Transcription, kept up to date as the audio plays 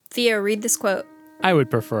Theo, read this quote. I would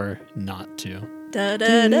prefer not to. Da,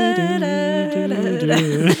 da, da, da, da, da.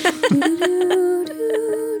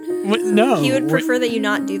 What? No. He would prefer that you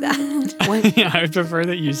not do that. Yeah, I would prefer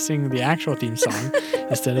that you sing the actual theme song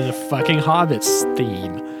instead of the fucking Hobbits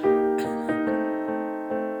theme.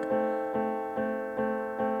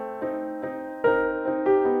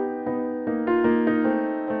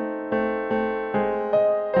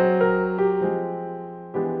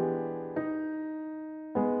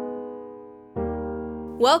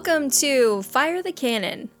 Welcome to Fire the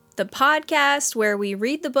Canon, the podcast where we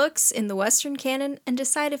read the books in the Western canon and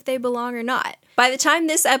decide if they belong or not. By the time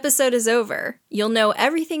this episode is over, you'll know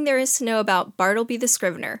everything there is to know about Bartleby the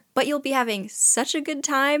Scrivener, but you'll be having such a good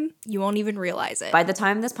time, you won't even realize it. By the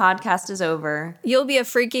time this podcast is over, You'll be a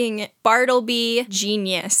freaking Bartleby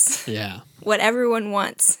genius. Yeah. What everyone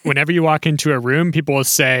wants. Whenever you walk into a room, people will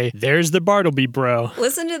say, "There's the Bartleby bro."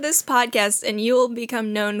 Listen to this podcast and you will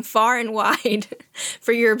become known far and wide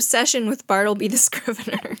for your obsession with Bartleby the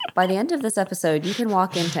Scrivener. by the end of this episode, you can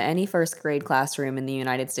walk into any first grade classroom in the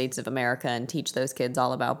United States of America and teach those kids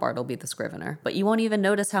all about Bartleby the Scrivener. But you won't even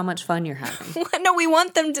notice how much fun you're having. No, we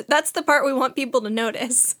want them to, that's the part we want people to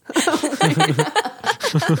notice.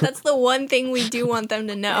 That's the one thing we do want them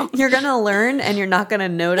to know. You're going to learn and you're not going to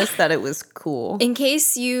notice that it was cool. In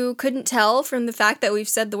case you couldn't tell from the fact that we've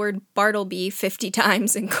said the word Bartleby 50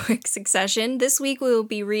 times in quick succession, this week we will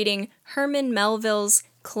be reading Herman Melville's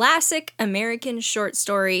classic American short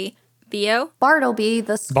story, Theo. Bartleby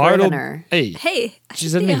the Scrivener. Hey, Hey, she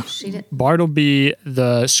said Theo. me. She did. Bartleby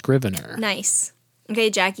the Scrivener. Nice. Okay,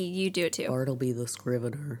 Jackie, you do it too. Bartleby the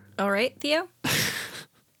Scrivener. All right, Theo?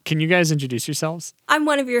 Can you guys introduce yourselves? I'm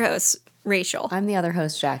one of your hosts, Rachel. I'm the other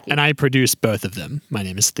host, Jackie. And I produce both of them. My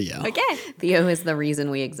name is Theo. Okay. Theo is the reason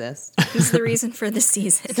we exist. He's the reason for the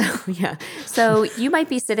season. Yeah. So you might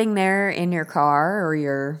be sitting there in your car or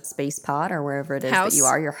your space pod or wherever it is House. that you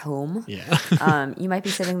are, your home. Yeah. You might be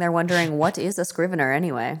sitting there wondering, what is a scrivener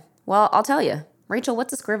anyway? Well, I'll tell you. Rachel,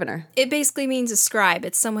 what's a scrivener? It basically means a scribe.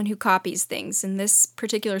 It's someone who copies things. In this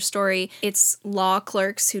particular story, it's law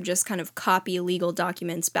clerks who just kind of copy legal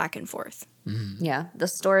documents back and forth. Yeah, the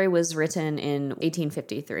story was written in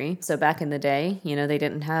 1853. So back in the day, they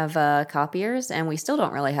didn't have copiers, and we still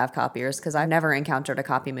don't really have copiers because I've never encountered a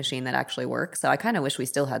copy machine that actually works. So I kind of wish we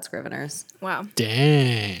still had scriveners. Wow.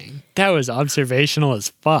 Dang. That was observational as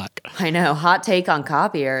fuck. I know, hot take on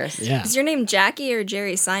copiers. Yeah. Is your name Jackie or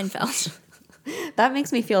Jerry Seinfeld? That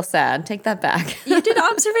makes me feel sad. Take that back. You did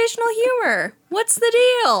observational humor. What's the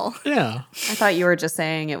deal? Yeah. I thought you were just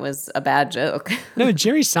saying it was a bad joke. No,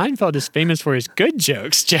 Jerry Seinfeld is famous for his good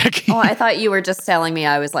jokes, Jackie. Oh, I thought you were just telling me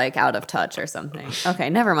I was like out of touch or something.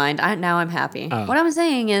 Okay, never mind. Now I'm happy. Oh. What I'm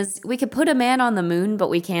saying is we could put a man on the moon,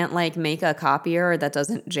 but we can't like make a copier that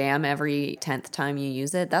doesn't jam every 10th time you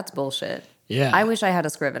use it. That's bullshit. Yeah. I wish I had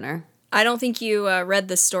a scrivener. I don't think you read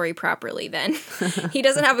the story properly then. He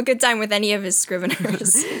doesn't have a good time with any of his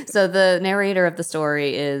scriveners. So the narrator of the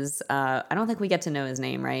story is, I don't think we get to know his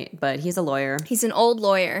name, right? But he's a lawyer. He's an old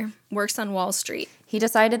lawyer, works on Wall Street. He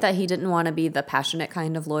decided that he didn't want to be the passionate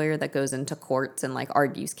kind of lawyer that goes into courts and like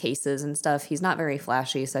argues cases and stuff. He's not very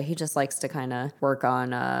flashy, so he just likes to kind of work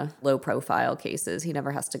on low profile cases. He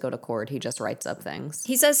never has to go to court. He just writes up things.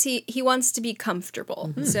 He says he wants to be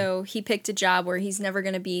comfortable. So he picked a job where he's never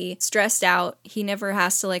going to be stressed out. He never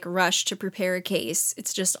has to like rush to prepare a case.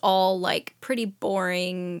 It's just all like pretty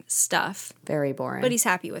boring stuff. Very boring. But he's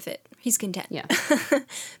happy with it. He's content. Yeah.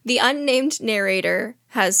 The unnamed narrator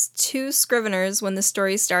has two scriveners when the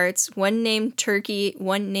story starts, one named Turkey,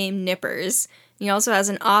 one named Nippers. He also has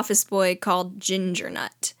an office boy called Ginger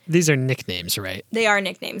Nut. These are nicknames, right? They are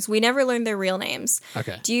nicknames. We never learned their real names.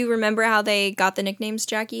 Okay. Do you remember how they got the nicknames,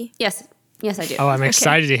 Jackie? Yes, I do. Oh, I'm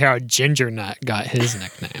excited to hear how Ginger Nut got his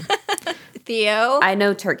nickname. Theo? I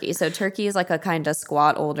know Turkey. So Turkey is like a kind of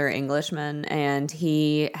squat older Englishman, and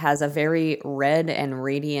he has a very red and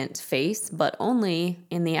radiant face, but only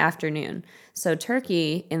in the afternoon. So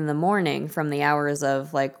Turkey in the morning from the hours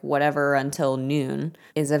of like whatever until noon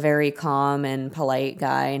is a very calm and polite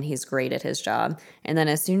guy, and he's great at his job. And then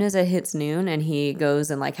as soon as it hits noon and he goes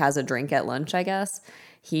and like has a drink at lunch, I guess,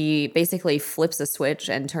 he basically flips a switch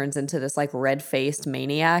and turns into this like red-faced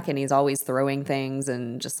maniac, and he's always throwing things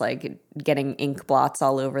and just like getting ink blots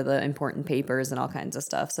all over the important papers and all kinds of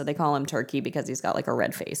stuff. So they call him Turkey because he's got like a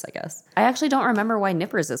red face, I guess. I actually don't remember why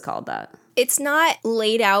Nippers is called that. It's not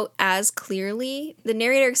laid out as clearly. The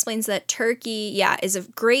narrator explains that Turkey, is a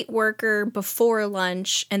great worker before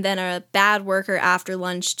lunch and then a bad worker after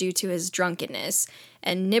lunch due to his drunkenness.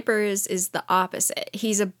 And Nippers is the opposite.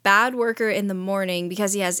 He's a bad worker in the morning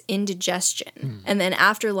because he has indigestion. And then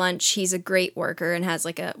after lunch, he's a great worker and has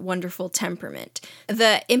like a wonderful temperament.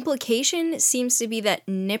 The implication seems to be that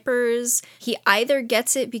Nippers, he either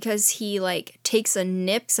gets it because he like takes a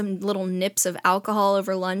nip, some little nips of alcohol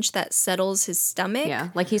over lunch that settles his stomach. Yeah,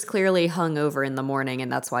 like he's clearly hungover in the morning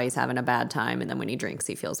and that's why he's having a bad time. And then when he drinks,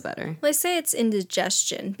 he feels better. They say it's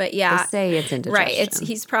indigestion, but yeah. They say it's indigestion. Right,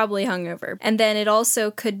 he's probably hungover. And then it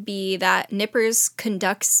also could be that Nippers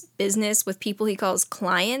conducts business with people he calls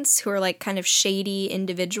clients who are like kind of shady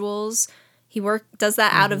individuals. He does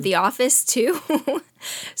that out of the office too.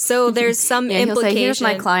 So there's some He'll implication. say, here's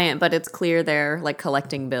my client, but it's clear they're like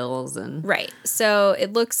collecting bills and Right. So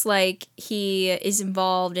it looks like he is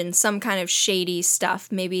involved in some kind of shady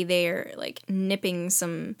stuff. Maybe they're like nipping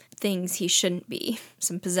some things he shouldn't be,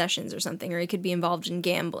 some possessions or something, or he could be involved in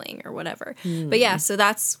gambling or whatever. But yeah, so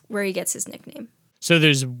that's where he gets his nickname. So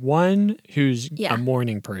there's one who's Yeah. a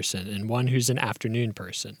morning person and one who's an afternoon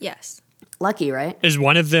person. Yes. lucky, right? Is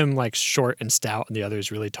one of them like short and stout and the other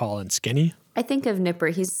is really tall and skinny? I think of Nipper.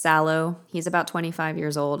 He's sallow. He's about 25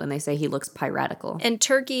 years old, and they say he looks piratical. And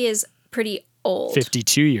Turkey is pretty old.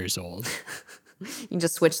 52 years old. You can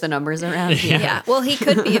just switch the numbers around. Yeah. Well, he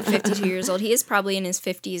could be at 52 years old. He is probably in his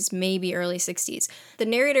 50s, maybe early 60s. The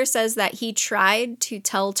narrator says that he tried to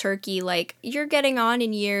tell Turkey, like, you're getting on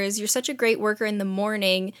in years. You're such a great worker in the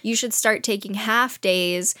morning. You should start taking half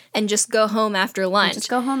days and just go home after lunch. Just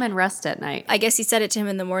go home and rest at night. I guess he said it to him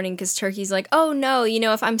in the morning because Turkey's like, oh no,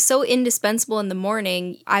 if I'm so indispensable in the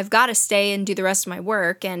morning, I've got to stay and do the rest of my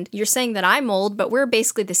work. And you're saying that I'm old, but we're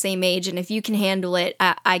basically the same age. And if you can handle it,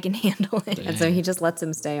 I can handle it. And so he just lets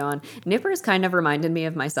him stay on. Nipper's kind of reminded me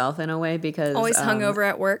of myself in a way because... Always hungover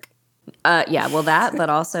at work. Yeah, well that, but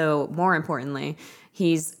also more importantly,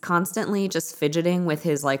 he's constantly just fidgeting with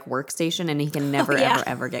his like workstation and he can never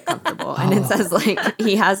ever get comfortable. And it says like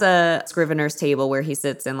he has a scrivener's table where he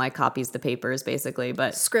sits and like copies the papers basically,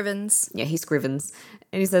 but Scrivens. yeah, he scrivens.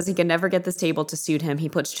 And he says he can never get this table to suit him. He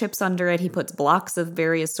puts chips under it. He puts blocks of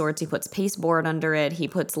various sorts. He puts pasteboard under it. He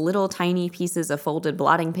puts little tiny pieces of folded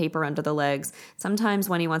blotting paper under the legs. Sometimes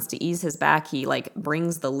when he wants to ease his back, he like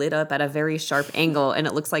brings the lid up at a very sharp angle and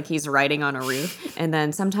it looks like he's writing on a roof. And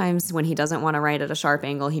then sometimes when he doesn't want to write at a sharp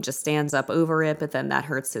angle, he just stands up over it, but then that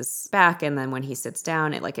hurts his back. And then when he sits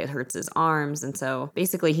down, it hurts his arms. And so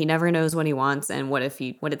basically he never knows what he wants. And what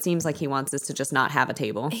it seems like he wants is to just not have a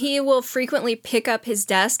table. He will frequently pick up his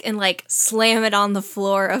desk and like slam it on the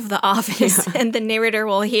floor of the office and the narrator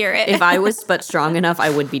will hear it. If I was but strong enough, I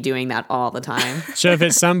would be doing that all the time. So if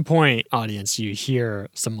at some point, audience, you hear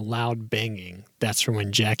some loud banging, that's from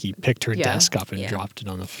when Jackie picked her desk up and dropped it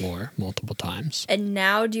on the floor multiple times. And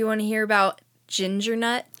now do you want to hear about Ginger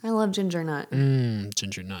Nut? I love Ginger Nut.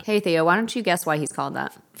 Ginger Nut. Hey, Theo, why don't you guess why he's called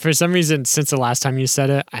that? For some reason, since the last time you said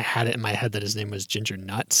it, I had it in my head that his name was Ginger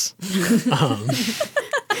Nuts.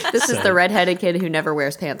 This is the redheaded kid who never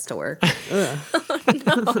wears pants to work.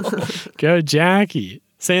 Go, Jackie.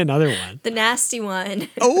 Say another one. The nasty one.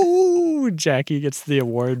 Oh, Jackie gets the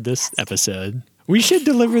award this episode. We should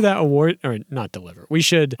deliver that award, or not deliver. We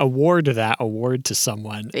should award that award to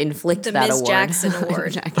someone. Inflict The that Ms. award. Jackson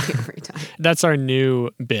award. Jackie every time. That's our new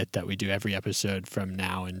bit that we do every episode from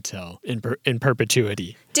now until in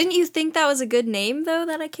perpetuity. Didn't you think that was a good name, though,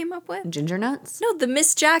 that I came up with? Ginger Nuts? No, the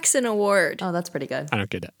Miss Jackson Award. Oh, that's pretty good. I don't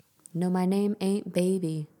get it. No, my name ain't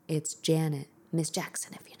Baby. It's Janet. Miss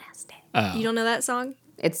Jackson if you're nasty. You don't know that song?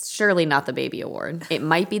 It's surely not the Baby Award. It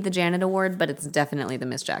might be the Janet Award, but it's definitely the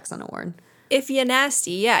Miss Jackson Award. If you're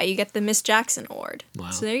nasty, yeah, you get the Miss Jackson Award. Wow.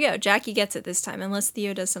 So there you go. Jackie gets it this time, unless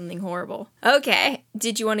Theo does something horrible. Okay.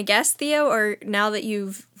 Did you want to guess, Theo, or now that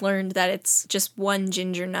you've learned that it's just one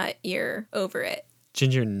ginger nut, you're over it?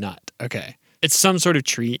 Ginger Nut. Okay. It's some sort of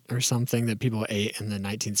treat or something that people ate in the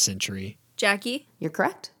 19th century. Jackie? You're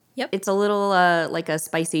correct. Yep. It's a little like a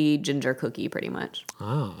spicy ginger cookie, pretty much.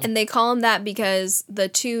 Oh. And they call him that because the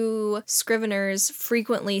two scriveners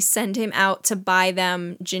frequently send him out to buy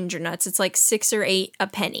them ginger nuts. It's like 6 or 8 a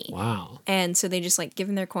penny. Wow. And so they just like give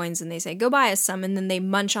him their coins and they say, go buy us some. And then they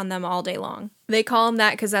munch on them all day long. They call him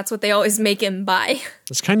that because that's what they always make him buy.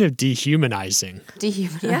 It's kind of dehumanizing.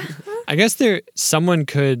 Yeah. I guess someone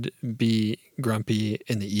could be grumpy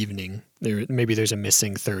in the evening. Maybe there's a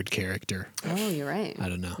missing third character. Oh, you're right. I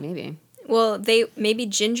don't know. Maybe. Well, maybe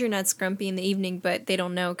Ginger Nut's grumpy in the evening, but they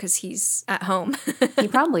don't know because he's at home. He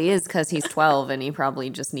probably is because he's 12 and he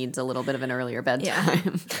probably just needs a little bit of an earlier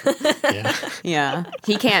bedtime. Yeah. Yeah.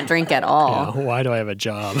 He can't drink at all. Yeah, why do I have a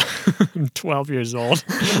job? I'm 12 years old.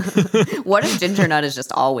 What if Ginger Nut is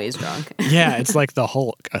just always drunk? Yeah, it's like the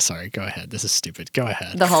Hulk. Oh, sorry, go ahead. This is stupid. Go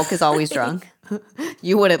ahead. The Hulk is always drunk.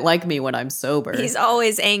 You wouldn't like me when I'm sober. He's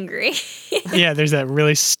always angry. Yeah, there's that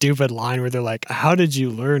really stupid line where they're like, how did you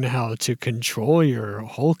learn how to control your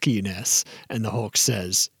hulkiness? And the Hulk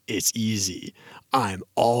says, it's easy. I'm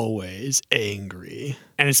always angry.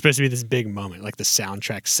 And it's supposed to be this big moment. Like the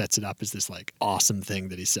soundtrack sets it up as this like awesome thing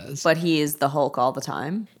that he says. But he is the Hulk all the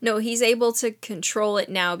time. No, he's able to control it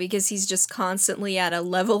now because he's just constantly at a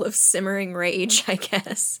level of simmering rage, I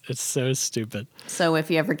guess. It's so stupid. So if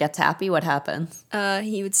he ever gets happy, what happens?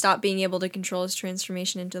 He would stop being able to control his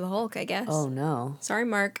transformation into the Hulk, I guess. Oh no. Sorry,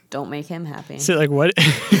 Mark. Don't make him happy. So like what?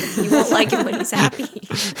 You won't like him when he's happy.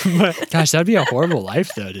 But, gosh, that'd be a horrible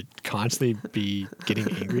life though, to constantly be getting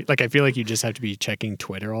angry. Like I feel like you just have to be checking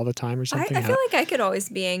Twitter all the time or I something. feel like I could always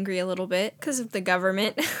be angry a little bit because of the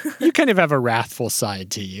government. You kind of have a wrathful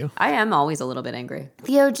side to you. I am always a little bit angry.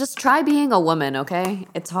 Theo, just try being a woman, okay?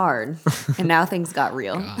 It's hard. And now things got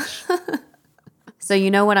real. Gosh. So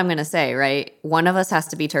you know what I'm going to say, right? One of us has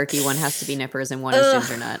to be Turkey, one has to be Nippers, and one is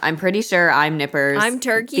Ginger Nut. I'm pretty sure I'm Nippers. I'm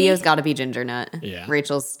Turkey. Theo's got to be Ginger Nut. Yeah.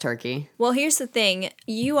 Rachel's Turkey. Well, here's the thing.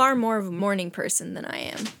 You are more of a morning person than I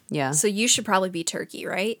am. Yeah. So you should probably be Turkey,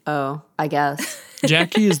 right? Oh, I guess.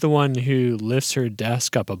 Jackie is the one who lifts her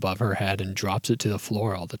desk up above her head and drops it to the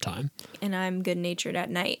floor all the time. And I'm good-natured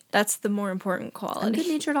at night. That's the more important I'm quality.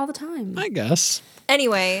 good-natured all the time. I guess.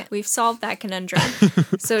 Anyway, we've solved that conundrum.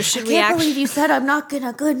 So should we Can't actually... believe you said I'm not in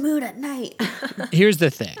a good mood at night. Here's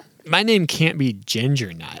the thing. My name can't be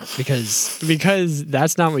Ginger Nut because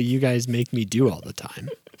that's not what you guys make me do all the time.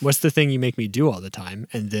 What's the thing you make me do all the time?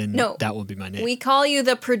 And then No. that will be my name. We call you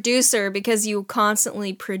the producer because you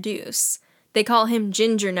constantly produce. They call him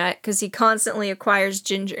Ginger Nut because he constantly acquires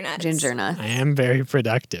ginger nuts. Ginger Nut. I am very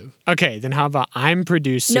productive. Okay, then how about I'm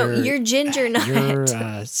producer? No, you're Ginger Nut. You're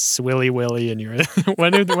Swilly Willy and you're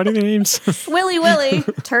what are the names? Willy Willy.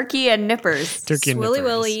 Turkey and Nippers. Turkey and Willy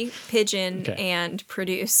Nippers. Willy, Pigeon, Okay. and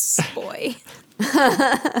Produce Boy.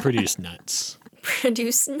 Produce nuts.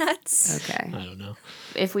 Produce Nuts. Okay. I don't know.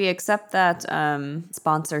 If we accept that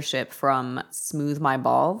sponsorship from Smooth My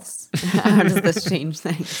Balls, how does this change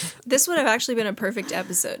things? This would have actually been a perfect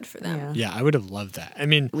episode for them. Yeah. Yeah, I would have loved that. I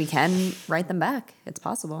mean, We can write them back. It's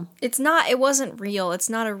possible. It wasn't real. It's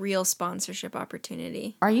not a real sponsorship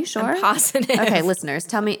opportunity. Are you sure? I'm positive. Okay, listeners,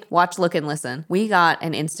 tell me, watch, look, and listen. We got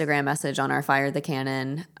an Instagram message on our Fire the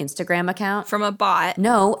Cannon Instagram account. From a bot.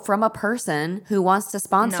 No, from a person who wants to No,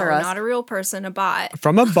 sponsor us. not a real person, a bot.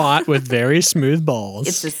 from a bot with very smooth balls.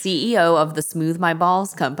 It's the CEO of the Smooth My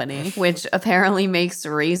Balls company, which apparently makes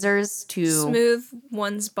razors to Smooth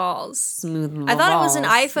one's balls. smooth my I thought it was an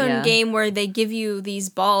balls. iPhone Yeah. game where they give you these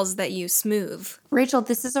balls that you smooth. Rachel,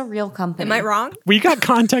 this is a real company. Am I wrong? We got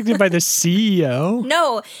contacted by the CEO.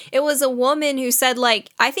 No, it was a woman who said, like,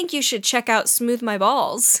 I think you should check out Smooth My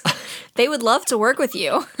Balls. They would love to work with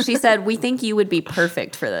you. She said, "We think you would be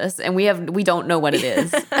perfect for this," and we don't know what it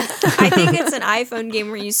is. I think it's an iPhone game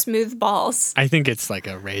where you smooth balls. I think it's like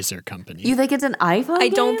a razor company. You think it's an iPhone? I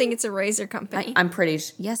don't game? think it's a razor company. I'm pretty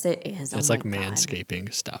sure. Yes, it is. It's Oh like my God.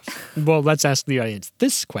 manscaping stuff. Well, let's ask the audience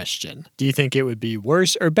this question. Do you think it would be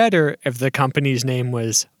worse or better if the company's name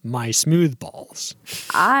was My Smooth Balls?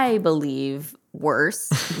 I believe worse.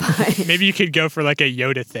 But Maybe you could go for like a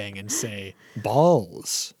Yoda thing and say,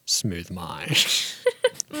 balls, smooth my.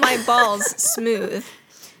 My balls smooth.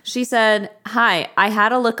 she said, "Hi, I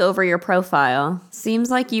had a look over your profile. Seems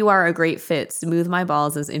like you are a great fit. Smooth My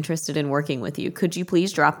Balls is interested in working with you. Could you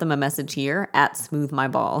please drop them a message here at Smooth My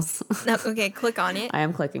Balls?" No, okay, click on it. I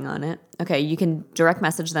am clicking on it. Okay, you can direct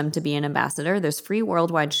message them to be an ambassador. There's free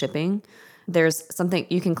worldwide shipping. There's something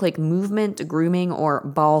you can click movement, grooming, or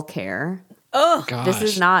ball care. Oh, Gosh. This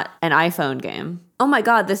is not an iPhone game. Oh my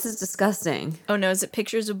God, this is disgusting. oh no, is it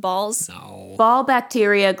pictures of balls? No. Ball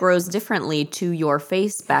bacteria grows differently to your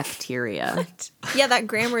face bacteria. Yeah, that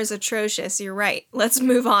grammar is atrocious. You're right. Let's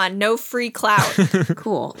move on. No free clout.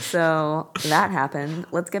 Cool. So that happened.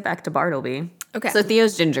 Let's get back to Bartleby. Okay. So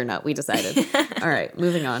Theo's ginger nut, we decided. All right,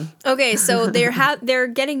 moving on. Okay, so they're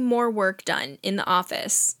getting more work done in the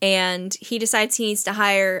office, and he decides he needs to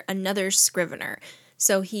hire another scrivener.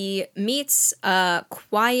 So he meets a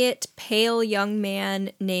quiet, pale young man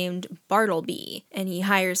named Bartleby, and he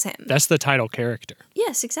hires him. That's the title character.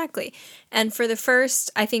 Yes, exactly. And for the first,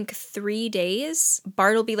 I think, 3 days,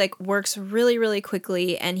 Bartleby works really, really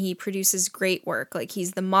quickly, and he produces great work.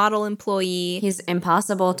 He's the model employee. He's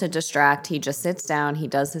impossible to distract. He just sits down, he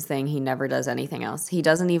does his thing, he never does anything else. He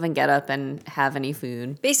doesn't even get up and have any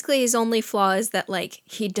food. Basically, his only flaw is that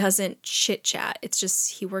he doesn't chit chat. It's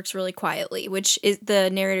just he works really quietly, which is the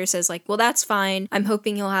narrator says well, that's fine. I'm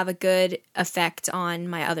hoping he'll have a good effect on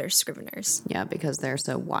my other scriveners. Yeah, because they're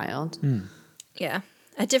so wild. Yeah.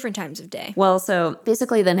 at different times of day. Well, so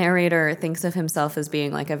basically the narrator thinks of himself as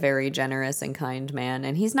being like a very generous and kind man,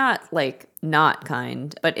 and he's not like not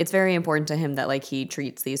kind, but it's very important to him that like he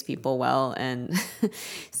treats these people well. And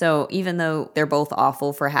so even though they're both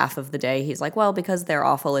awful for half of the day, he's like, well, because they're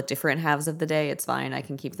awful at different halves of the day, it's fine. I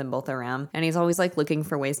can keep them both around. And he's always like looking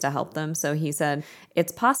for ways to help them. So he said,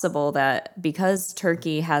 it's possible that because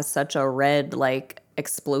Turkey has such a red, like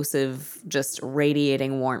explosive, just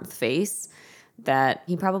radiating warmth face, that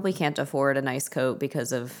he probably can't afford a nice coat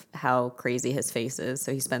because of how crazy his face is.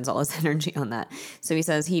 So he spends all his energy on that. So he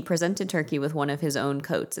says he presented Turkey with one of his own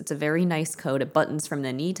coats. It's a very nice coat. It buttons from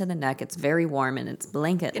the knee to the neck. It's very warm and it's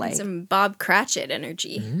blanket-like. Getting some Bob Cratchit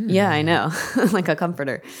energy. Yeah, I know. Like a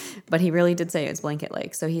comforter. But he really did say it's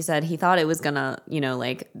blanket-like. So he said he thought it was gonna,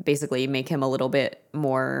 like basically make him a little bit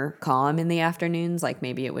more calm in the afternoons. Like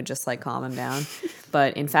maybe it would just like calm him down.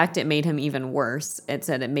 But in fact, it made him even worse. It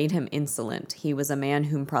said it made him insolent. He was a man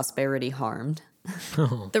whom prosperity harmed.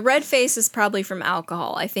 The red face is probably from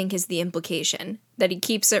alcohol, I think is the implication. That he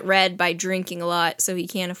keeps it red by drinking a lot so he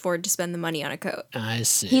can't afford to spend the money on a coat. I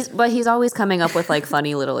see. But he's always coming up with like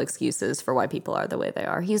funny little excuses for why people are the way they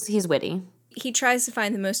are. He's witty. He tries to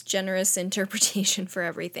find the most generous interpretation for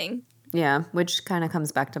everything. Yeah, which kind of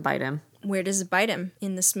comes back to bite him. Where does it bite him?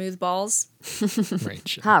 In the smooth balls?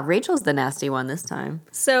 Rachel. Rachel's the nasty one this time.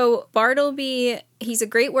 So Bartleby, he's a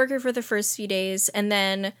great worker for the first few days, and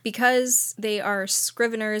then because they are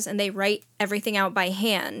scriveners and they write everything out by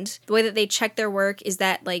hand, the way that they check their work is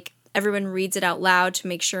that like everyone reads it out loud to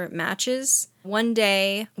make sure it matches. One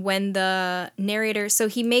day when the narrator, so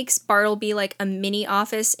he makes Bartleby like a mini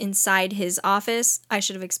office inside his office. I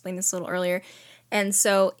should have explained this a little earlier. And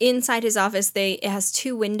so inside his office, it has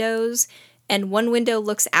 2 windows, and one window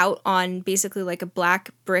looks out on basically like a black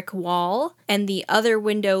brick wall, and the other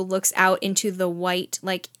window looks out into the white,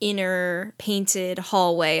 like inner painted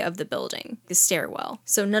hallway of the building, the stairwell.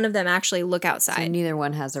 So none of them actually look outside. So neither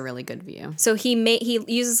one has a really good view. So he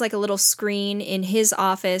uses like a little screen in his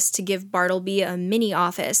office to give Bartleby a mini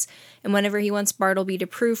office, and whenever he wants Bartleby to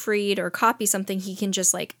proofread or copy something, he can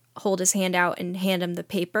just like hold his hand out and hand him the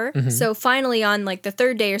paper. Mm-hmm. So finally on like the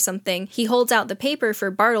 3rd day or something, he holds out the paper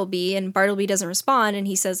for Bartleby and Bartleby doesn't respond, and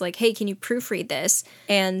he says like, hey, can you proofread this?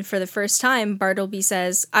 And for the first time, Bartleby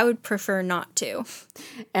says, I would prefer not to.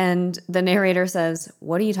 And the narrator says,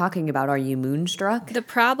 what are you talking about? Are you moonstruck? The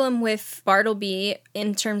problem with Bartleby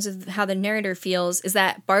in terms of how the narrator feels is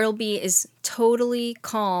that Bartleby is totally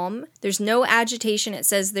calm. There's no agitation. It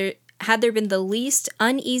says had there been the least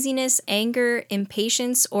uneasiness, anger,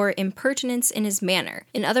 impatience, or impertinence in his manner.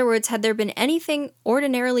 In other words, had there been anything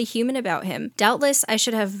ordinarily human about him, doubtless I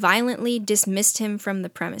should have violently dismissed him from the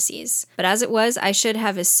premises. But as it was, I should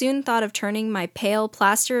have as soon thought of turning my pale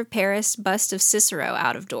plaster of Paris bust of Cicero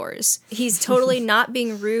out of doors. He's totally not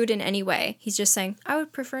being rude in any way. He's just saying, I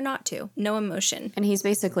would prefer not to. No emotion. And he's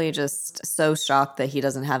basically just so shocked that he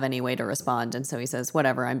doesn't have any way to respond. And so he says,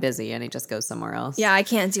 whatever, I'm busy. And he just goes somewhere else. Yeah, I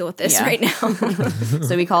can't deal with this right now.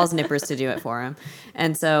 So he calls Nippers to do it for him.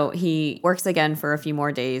 And so he works again for a few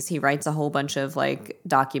more days. He writes a whole bunch of like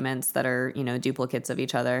documents that are, duplicates of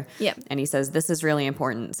each other. Yep. And he says, this is really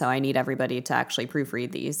important. So I need everybody to actually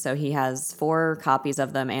proofread these. So he has 4 copies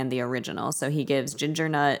of them and the original. So he gives Ginger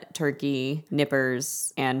Nut, Turkey,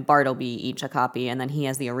 Nippers, and Bartleby each a copy. And then he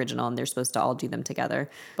has the original and they're supposed to all do them together.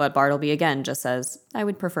 But Bartleby again just says, I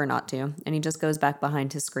would prefer not to. And he just goes back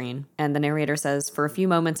behind his screen. And the narrator says, for a few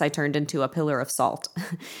moments I turned into a pillar of salt.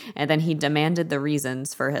 And then he demanded the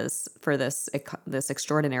reasons for this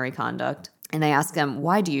extraordinary conduct. And they ask him,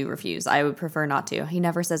 why do you refuse? I would prefer not to. He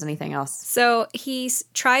never says anything else. So he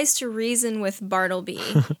tries to reason with Bartleby.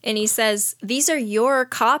 And he says, these are your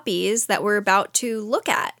copies that we're about to look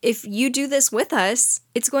at. If you do this with us,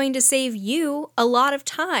 it's going to save you a lot of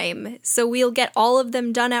time. So we'll get all of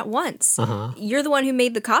them done at once. Uh-huh. You're the one who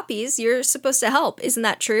made the copies. You're supposed to help. Isn't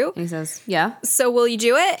that true? And he says, yeah. So will you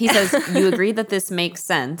do it? He says, you agree that this makes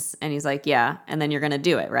sense? And he's like, yeah. And then you're going to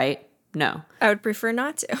do it, right? No. I would prefer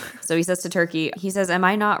not to. So he says to Turkey, he says, am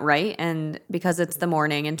I not right? And because it's the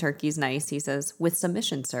morning and Turkey's nice, he says, with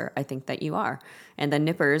submission, sir, I think that you are. And then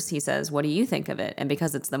Nippers, he says, what do you think of it? And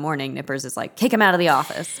because it's the morning, Nippers is like, kick him out of the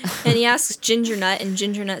office. And he asks Ginger Nut, and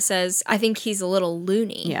Ginger Nut says, I think he's a little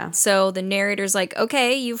loony. Yeah. So the narrator's like,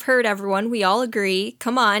 okay, you've heard everyone. We all agree.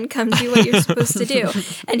 Come on, come do what you're supposed to do.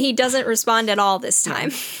 And he doesn't respond at all this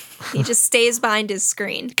time. He just stays behind his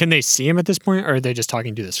screen. Can they see him at this point, or are they just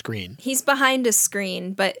talking to the screen? He's behind a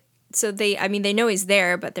screen, but So they know he's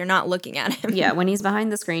there, but they're not looking at him. Yeah, when he's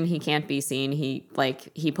behind the screen, he can't be seen. He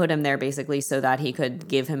put him there basically so that he could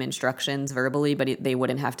give him instructions verbally, but they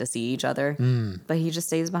wouldn't have to see each other. But he just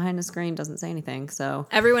stays behind the screen, doesn't say anything. So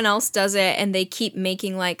everyone else does it, and they keep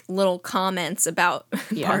making like little comments about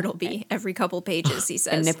Bartleby every couple pages, he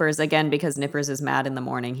says. And Nippers, again, because Nippers is mad in the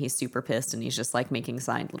morning, he's super pissed, and he's just like making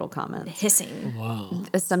signed little comments. Hissing. Wow.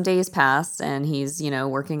 Some days pass, and he's,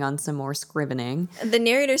 working on some more scrivening. The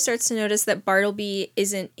narrator starts to notice that Bartleby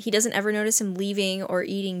he doesn't ever notice him leaving or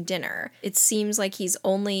eating dinner. It seems like he's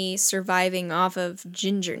only surviving off of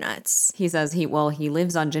ginger nuts. He says he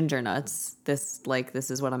lives on ginger nuts. This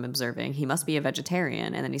is what I'm observing. He must be a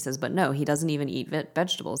vegetarian. And then he says, but no, he doesn't even eat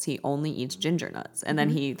vegetables. He only eats ginger nuts. And then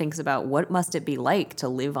he thinks about what must it be like to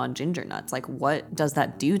live on ginger nuts? Like, what does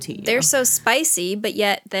that do to you? They're so spicy, but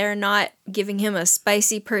yet they're not giving him a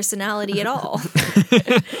spicy personality at all.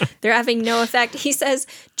 They're having no effect. He says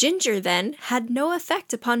ginger then had no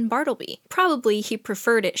effect upon Bartleby. Probably he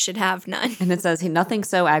preferred it should have none. And it says nothing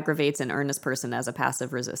so aggravates an earnest person as a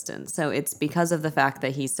passive resistance. So it's because of the fact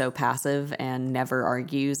that he's so passive and never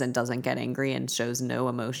argues and doesn't get angry and shows no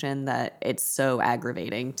emotion that it's so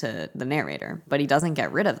aggravating to the narrator. But he doesn't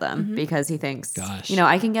get rid of them because he thinks,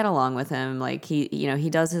 I can get along with him. Like he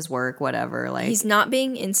does his work, whatever. Like he's not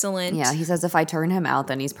being insolent. Yeah, he says if I turn him out,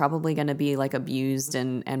 then he's probably going to be like abused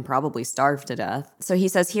and probably starved to death. So he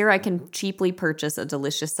says here I can cheaply purchase a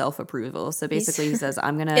delicious self-approval. So basically he says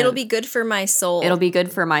it'll be good for my soul. It'll be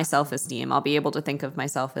good for my self-esteem. I'll be able to think of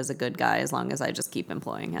myself as a good guy as long as I just keep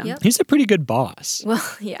employing him. Yep. He's a pretty good boss. Well,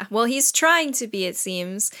 yeah. Well, he's trying to be, it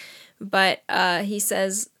seems, but he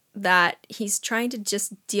says that he's trying to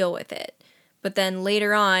just deal with it. But then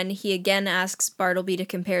later on, he again asks Bartleby to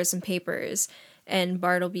compare some papers, and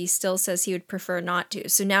Bartleby still says he would prefer not to.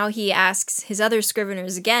 So now he asks his other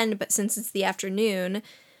scriveners again, but since it's the afternoon,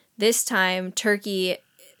 this time Turkey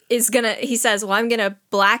he says, well, I'm gonna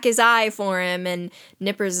black his eye for him, and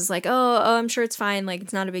Nippers is like, oh, I'm sure it's fine, like,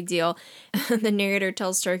 it's not a big deal. The narrator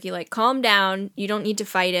tells Turkey, like, calm down, you don't need to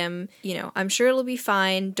fight him, I'm sure it'll be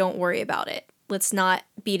fine, don't worry about it. Let's not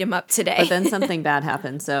beat him up today. But then something bad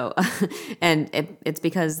happens. So, and it's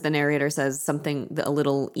because the narrator says a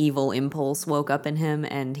little evil impulse woke up in him,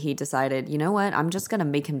 and he decided, you know what, I'm just going to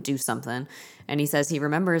make him do something. And he says he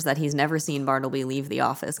remembers that he's never seen Bartleby leave the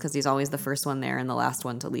office because he's always the first one there and the last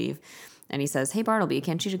one to leave. And he says, hey, Bartleby,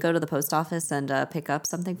 can't you go to the post office and pick up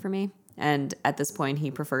something for me? And at this point,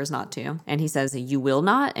 he prefers not to. And he says, you will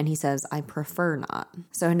not? And he says, I prefer not.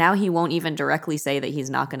 So now he won't even directly say that he's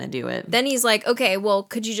not going to do it. Then he's like, okay, well,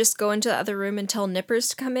 could you just go into the other room and tell Nippers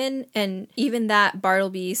to come in? And even that,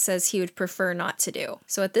 Bartleby says he would prefer not to do.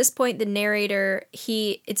 So at this point, the narrator,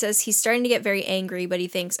 it says he's starting to get very angry, but he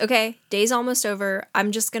thinks, okay, day's almost over.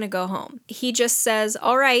 I'm just going to go home. He just says,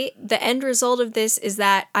 all right, the end result of this is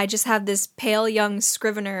that I just have this pale young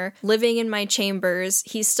scrivener living in my chambers.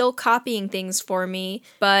 He's still copying things for me,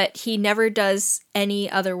 but he never does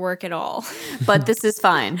any other work at all. But this is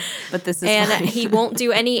fine. And he won't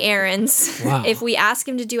do any errands. Wow. If we ask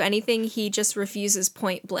him to do anything, he just refuses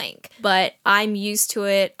point blank. But I'm used to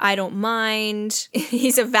it. I don't mind.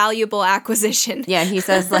 He's a valuable acquisition. Yeah, he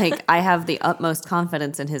says, like, I have the utmost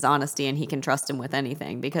confidence in his honesty and he can trust him with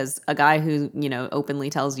anything, because a guy who, openly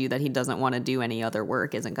tells you that he doesn't want to do any other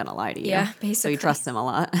work isn't going to lie to you. Yeah, basically. So he trusts him a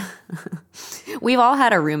lot. We've all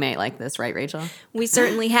had a roommate like this, right, Rachel? We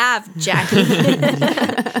certainly have, Jackie.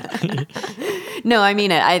 No, I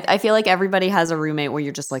mean it. I feel like everybody has a roommate where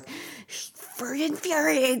you're just like,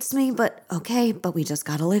 infuriates me, but okay, but we just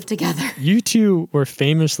gotta live together. You two were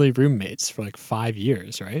famously roommates for like 5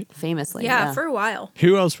 years, right? Famously, yeah, for a while.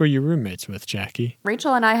 Who else were you roommates with, Jackie?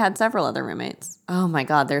 Rachel and I had several other roommates. Oh my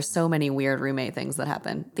God, there's so many weird roommate things that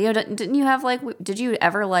happen. Theo, did you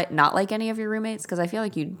ever not like any of your roommates? Because I feel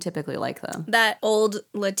like you typically like them. That old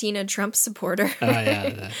Latina Trump supporter. Oh,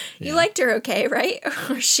 yeah. You liked her okay, right?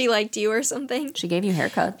 Or she liked you or something? She gave you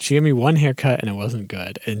haircuts. She gave me one haircut and it wasn't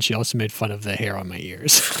good. And she also made fun of the hair on my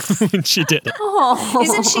ears when she did it. Oh.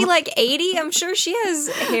 Isn't she like 80? I'm sure she has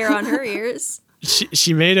hair on her ears.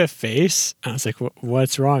 She made a face. I was like,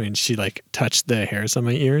 what's wrong? And she like touched the hairs on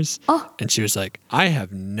my ears. Oh. And she was like, I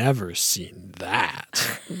have never seen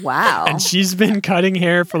that. Wow. And she's been cutting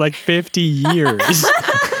hair for like 50 years.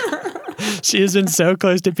 She has been so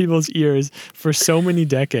close to people's ears for so many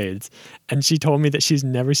decades. And she told me that she's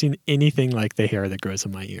never seen anything like the hair that grows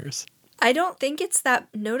on my ears. I don't think it's that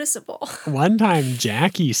noticeable. One time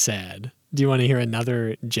Jackie said, do you want to hear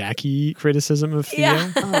another Jackie criticism of Theo?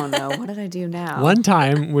 Yeah. Oh no, what did I do now? One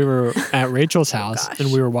time we were at Rachel's house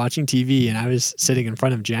and we were watching TV and I was sitting in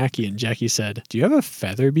front of Jackie and Jackie said, do you have a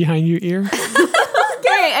feather behind your ear?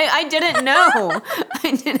 Okay, I didn't know.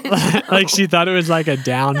 I didn't know. Like she thought it was like a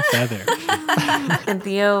down feather. And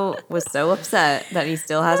Theo was so upset that he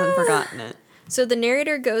still hasn't forgotten it. So the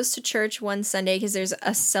narrator goes to church one Sunday because there's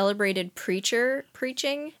a celebrated preacher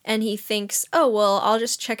preaching, and he thinks, oh, well, I'll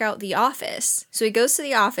just check out the office. So he goes to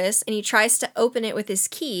the office and he tries to open it with his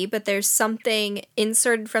key, but there's something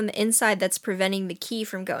inserted from the inside that's preventing the key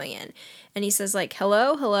from going in. And he says, like,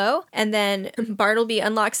 hello, hello. And then Bartleby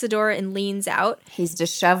unlocks the door and leans out. He's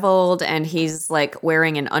disheveled and he's like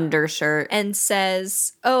wearing an undershirt. And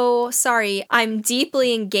says, oh, sorry, I'm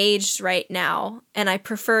deeply engaged right now, and I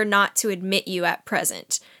prefer not to admit you at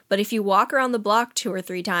present. But if you walk around the block 2 or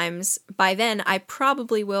 3 times, by then I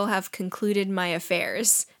probably will have concluded my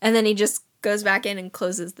affairs. And then he just goes back in and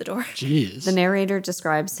closes the door. Jeez. The narrator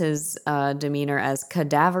describes his demeanor as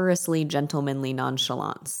cadaverously gentlemanly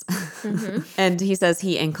nonchalance. And he says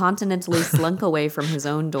he incontinently slunk away from his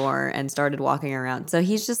own door and started walking around. So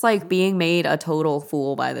he's just like being made a total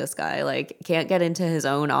fool by this guy. Like can't get into his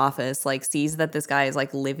own office, like sees that this guy is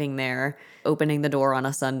like living there, opening the door on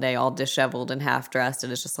a Sunday all disheveled and half dressed,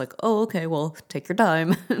 and it's just like, oh, okay, well, take your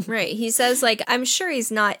time. Right. He says, like, I'm sure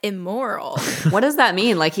he's not immoral. What does that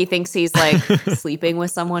mean? Like he thinks he's like sleeping with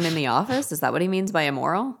someone in the office? Is that what he means by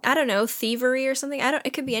immoral? I don't know, thievery or something.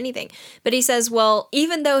 It could be anything. But he says, well,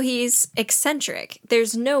 even though he's eccentric,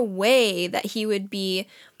 there's no way that he would be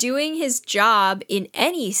doing his job in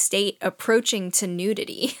any state approaching to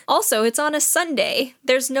nudity. Also, it's on a Sunday.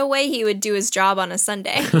 There's no way he would do his job on a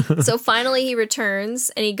Sunday. So finally he returns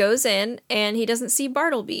and he goes in and he doesn't see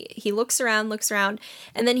Bartleby. He looks around,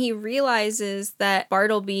 and then he realizes that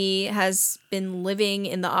Bartleby has been living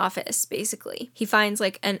in the office, basically. He finds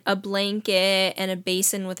like a blanket and a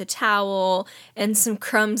basin with a towel and some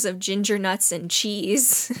crumbs of ginger nuts and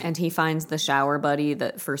cheese. And he finds the shower buddy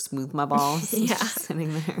that for Smooth My Balls. Yeah. Just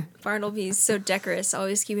sitting there. Bartleby's so decorous,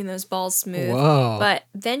 always keeping those balls smooth. Whoa. But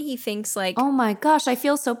then he thinks like, Oh my gosh, I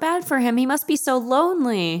feel so bad for him. He must be so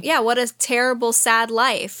lonely. yeah, what a terrible, sad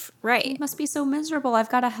life. He Right. must be so miserable. I've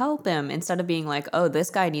got to help him. Instead of being like, oh, this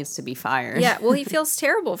guy needs to be fired. Yeah, well, he feels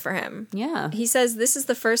terrible for him. Yeah. He says this is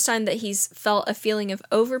the first time that he's felt a feeling of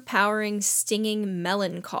overpowering, stinging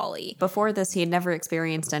melancholy. Before this, he had never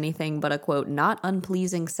experienced anything but a, quote, not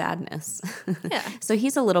unpleasing sadness. Yeah. So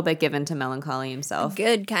he's a little bit given to melancholy himself.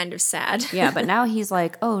 Good kind of sad. Yeah, but now he's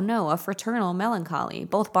like, oh no, a fraternal melancholy.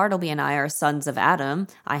 Both Bartleby and I are sons of Adam.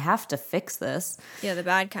 I have to fix this. Yeah, the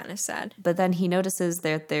bad kind of sad. But then he notices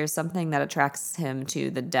that there's something that attracts him to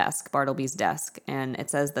the desk, Bartleby's desk. And it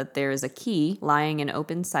says that there is a key lying in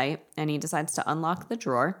open sight, and he decides to unlock the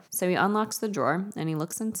drawer. So he unlocks the drawer and he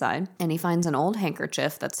looks inside and he finds an old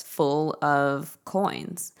handkerchief that's full of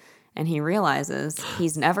coins. And he realizes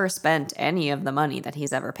he's never spent any of the money that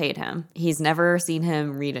he's ever paid him. He's never seen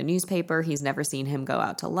him read a newspaper. He's never seen him go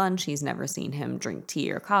out to lunch. He's never seen him drink tea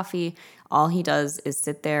or coffee. All he does is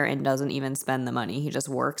sit there and doesn't even spend the money. He just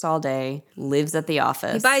works all day, lives at the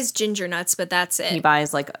office. He buys ginger nuts, but that's it. He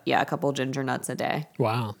buys like, a couple ginger nuts a day.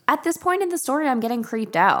 Wow. At this point in the story, I'm getting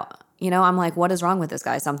creeped out. You know, I'm like, what is wrong with this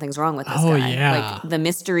guy? Something's wrong with this guy. Yeah. Like, the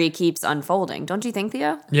mystery keeps unfolding. Don't you think,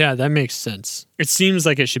 Theo? Yeah, that makes sense. It seems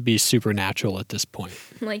like it should be supernatural at this point.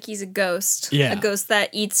 Like he's a ghost. Yeah. A ghost that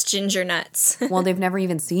eats ginger nuts. Well, they've never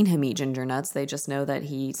even seen him eat ginger nuts. They just know that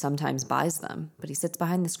he sometimes buys them. But he sits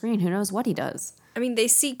behind the screen. Who knows what he does? I mean, they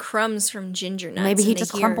see crumbs from ginger nuts. Maybe he and they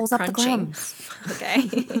just hear crumbles up the crunching. crumbs. Okay.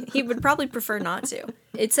 He would probably prefer not to.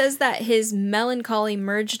 It says that his melancholy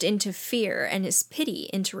merged into fear and his pity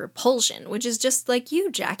into repulsion, which is just like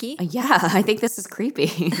you, Jackie. Yeah, I think this is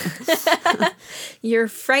creepy. You're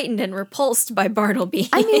frightened and repulsed by Bartleby.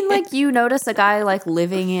 I mean, like, you notice a guy, like,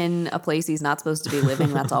 living in a place he's not supposed to be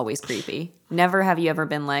living. That's always creepy. Never have you ever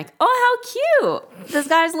been like, oh, how cute. This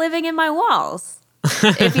guy's living in my walls.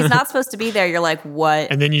 If he's not supposed to be there, you're like,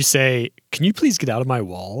 what? And then you say, can you please get out of my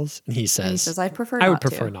walls? And he says, I prefer I not would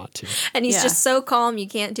prefer to. not to. And he's Yeah. just so calm, you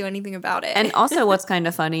can't do anything about it. And also what's kind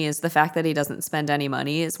of funny is the fact that he doesn't spend any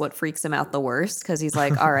money is what freaks him out the worst, because he's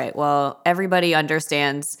like, all right, well, everybody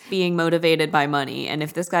understands being motivated by money. And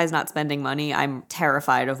if this guy's not spending money, I'm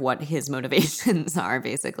terrified of what his motivations are,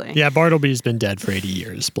 basically. Yeah, Bartleby's been dead for 80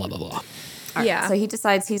 years, blah, blah, blah. All right, Yeah. so he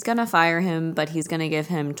decides he's going to fire him, but he's going to give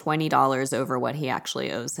him $20 over what he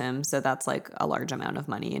actually owes him. So that's like a large amount of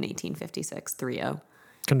money in 1856, 3-0.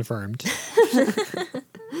 Confirmed.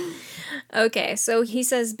 Okay, so he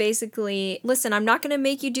says basically, listen, I'm not going to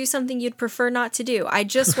make you do something you'd prefer not to do. I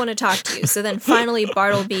just want to talk to you. So then finally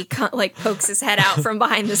Bartleby pokes his head out from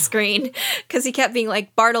behind the screen because he kept being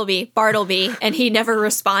like, Bartleby, Bartleby, and he never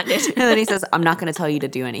responded. And then he says, I'm not going to tell you to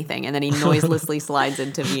do anything. And then he noiselessly slides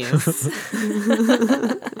into view.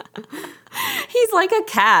 He's He's like a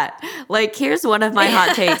cat. Like, here's one of my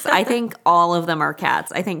hot takes. I think all of them are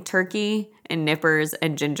cats. I think Turkey and Nippers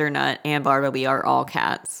and Ginger Nut and Bartleby are all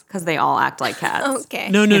cats because they all act like cats. Okay.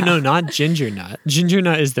 No, not Ginger Nut. Ginger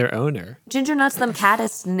Nut is their owner. Ginger Nut's the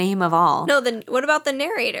cattest name of all. No, then what about the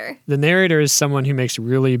narrator? The narrator is someone who makes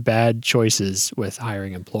really bad choices with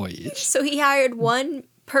hiring employees. So he hired one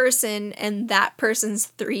person and that person's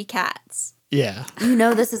 3 cats. Yeah. You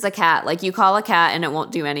know this is a cat. Like, you call a cat and it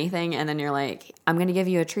won't do anything, and then you're like, I'm going to give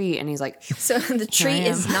you a treat. And he's like, So the tree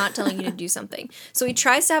is not telling you to do something. So he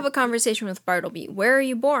tries to have a conversation with Bartleby. Where are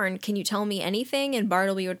you born? Can you tell me anything? And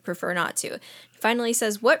Bartleby would prefer not to. He finally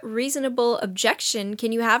says, what reasonable objection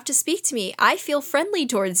can you have to speak to me? I feel friendly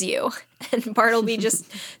towards you. And Bartleby just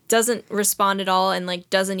doesn't respond at all and like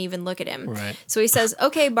doesn't even look at him. Right. So he says,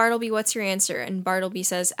 okay, Bartleby, what's your answer? And Bartleby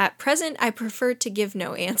says, at present, I prefer to give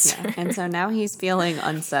no answer. yeah. And so now he's feeling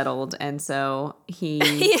unsettled. And so he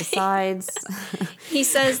decides. He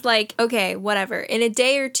says, like, okay, whatever. In a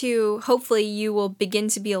day or two, hopefully you will begin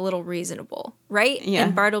to be a little reasonable, right? Yeah.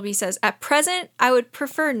 And Bartleby says, at present, I would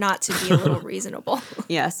prefer not to be a little reasonable.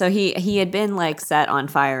 Yeah, so he had been like set on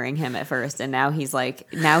firing him at first, and now he's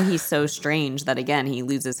so strange that again he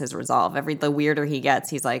loses his resolve. The weirder he gets,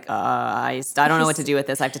 he's like, I don't know what to do with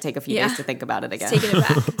this. I have to take a few days to think about it again. Taking it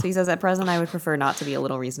back. So he says, at present, I would prefer not to be a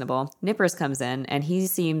little reasonable. Nippers comes in, and he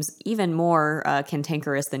seems even more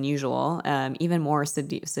cantankerous than usual, even more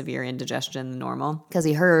severe indigestion than normal, because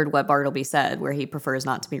he heard what Bartleby said, where he prefers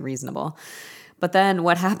not to be reasonable. But then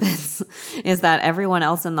what happens is that everyone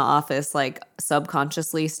else in the office like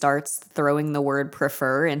subconsciously starts throwing the word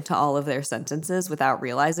prefer into all of their sentences without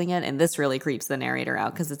realizing it. And this really creeps the narrator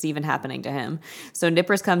out because it's even happening to him. So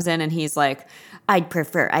Nippers comes in and he's like, I'd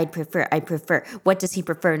prefer. What does he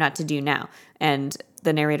prefer not to do now? And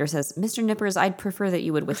the narrator says, Mr. Nippers, I'd prefer that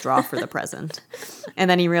you would withdraw for the present. And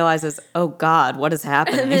then he realizes, oh God, what is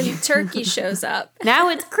happening? And then Turkey shows up. Now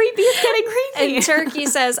it's creepy. It's getting creepy. And Turkey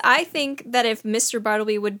says, I think that if Mr.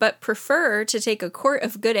 Bartleby would but prefer to take a quart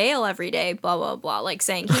of good ale every day, blah, blah, blah, like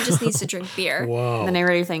saying he just needs to drink beer. Whoa. The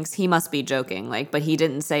narrator thinks he must be joking, like, but he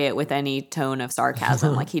didn't say it with any tone of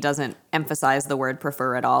sarcasm. Like, he doesn't emphasize the word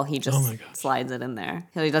prefer at all. He just slides it in there.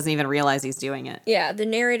 He doesn't even realize he's doing it. Yeah, the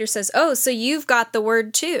narrator says, oh, so you've got the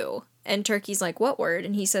word too. And Turkey's like, what word?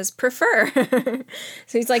 And he says, prefer.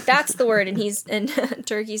 So he's like, that's the word. And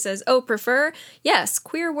Turkey says, oh, prefer? Yes,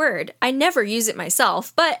 queer word. I never use it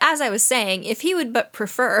myself. But as I was saying, if he would but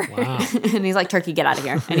prefer. Wow. And he's like, Turkey, get out of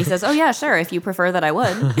here. And he says, oh, yeah, sure, if you prefer that I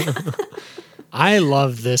would. I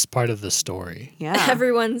love this part of the story. Yeah.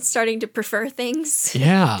 Everyone's starting to prefer things.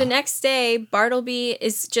 Yeah. The next day, Bartleby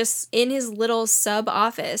is just in his little sub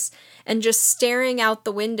office and just staring out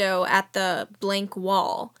the window at the blank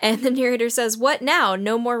wall. And the narrator says, what now?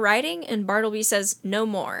 No more writing? And Bartleby says, no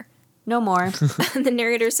more. No more. And the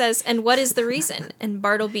narrator says, and what is the reason? And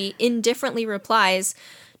Bartleby indifferently replies,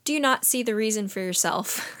 do you not see the reason for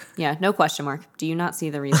yourself? Yeah, no question mark. Do you not see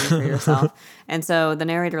the reason for yourself? And so the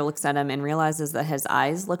narrator looks at him and realizes that his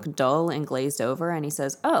eyes look dull and glazed over. And he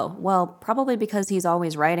says, oh, well, probably because he's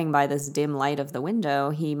always writing by this dim light of the window,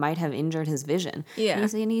 he might have injured his vision. Yeah.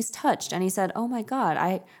 And he's touched. And he said, oh my God,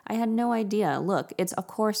 I had no idea. Look, it's of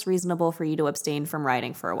course reasonable for you to abstain from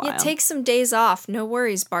writing for a while. Yeah, take some days off. No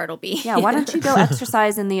worries, Bartleby. Yeah, why don't you go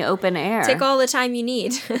exercise in the open air? Take all the time you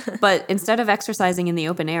need. But instead of exercising in the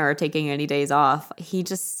open air or taking any days off, he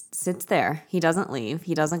just sits there. He doesn't leave.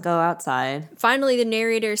 He doesn't go outside. Finally, the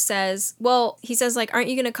narrator says, well, he says, like, aren't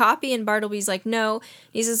you going to copy? And Bartleby's like, no.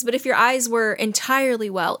 He says, but if your eyes were entirely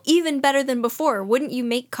well, even better than before, wouldn't you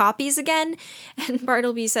make copies again? And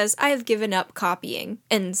Bartleby says, I have given up copying,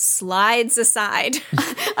 and slides aside.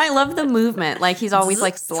 I love the movement. Like, he's always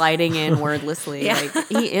like sliding in wordlessly. Yeah. Like,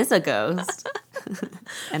 he is a ghost.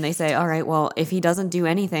 And they say, all right, well, if he doesn't do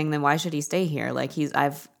anything, then why should he stay here? Like,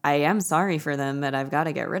 I am sorry for them, but I've got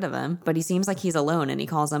to get rid of him. But he seems like he's alone, and he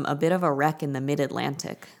calls him a bit of a wreck in the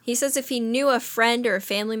mid-Atlantic. He says if he knew a friend or a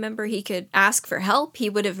family member he could ask for help, he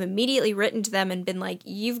would have immediately written to them and been like,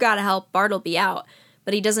 you've got to help Bartleby out.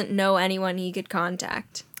 But he doesn't know anyone he could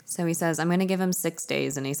contact. So he says, I'm going to give him 6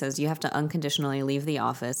 days. And he says, you have to unconditionally leave the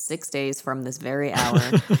office 6 days from this very hour.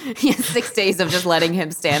 He has 6 days of just letting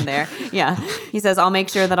him stand there. Yeah. He says, I'll make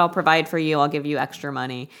sure that I'll provide for you. I'll give you extra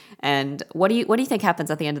money. And what do you think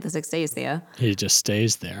happens at the end of the 6 days, Theo? He just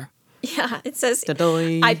stays there. Yeah, it says,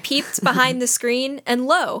 Da-doy. I peeped behind the screen, and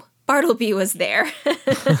lo, Bartleby was there.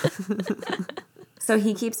 So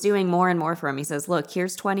he keeps doing more and more for him. He says, look,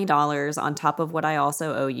 here's $20 on top of what I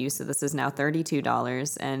also owe you. So this is now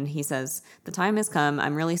 $32. And he says, the time has come.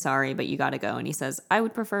 I'm really sorry, but you got to go. And he says, I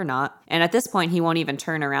would prefer not. And at this point, he won't even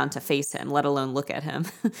turn around to face him, let alone look at him.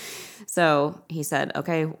 So he said,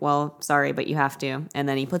 okay, well, sorry, but you have to. And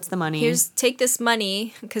then he puts the money. Take this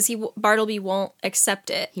money, because Bartleby won't accept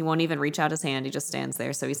it. He won't even reach out his hand. He just stands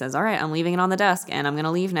there. So he says, all right, I'm leaving it on the desk and I'm going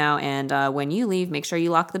to leave now. And when you leave, make sure you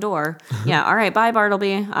lock the door. Yeah. All right. Bye,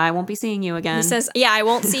 Bartleby. I won't be seeing you again. He says, yeah, I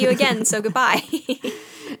won't see you again. So goodbye.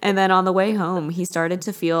 And then on the way home, he started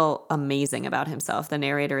to feel amazing about himself. The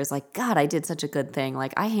narrator is like, God, I did such a good thing.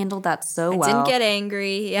 Like, I handled that so well. I didn't get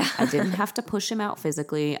angry. Yeah. I didn't have to push him out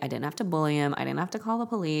physically. I didn't have to bully him. I didn't have to call the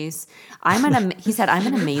police. He said, I'm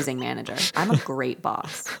an amazing manager. I'm a great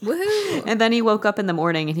boss. Woohoo. And then he woke up in the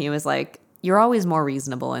morning and he was like, you're always more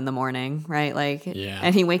reasonable in the morning, right? Like, yeah.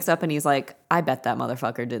 And he wakes up and he's like, I bet that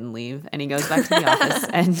motherfucker didn't leave. And he goes back to the office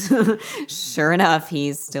and sure enough,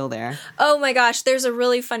 he's still there. Oh my gosh, there's a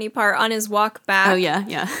really funny part on his walk back. Oh yeah,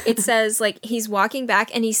 yeah. It says like he's walking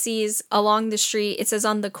back and he sees along the street, it says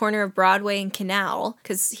on the corner of Broadway and Canal,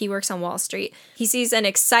 because he works on Wall Street, he sees an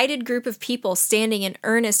excited group of people standing in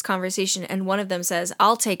earnest conversation, and one of them says,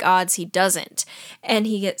 I'll take odds he doesn't. And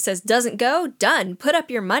he says, doesn't go? Done. Put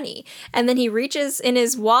up your money. And then he reaches in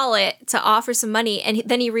his wallet to offer some money, and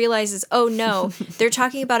then he realizes, oh no, they're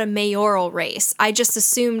talking about a mayoral race. I just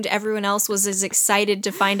assumed everyone else was as excited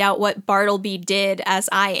to find out what Bartleby did as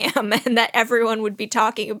I am, and that everyone would be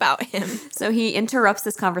talking about him. So he interrupts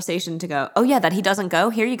this conversation to go, oh yeah, that he doesn't go?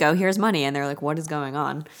 Here you go, here's money. And they're like, what is going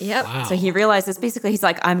on? Yep. Wow. So he realizes, basically, he's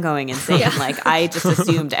like, I'm going insane. Yeah. Like, I just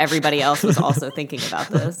assumed everybody else was also thinking about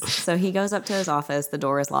this. So he goes up to his office, the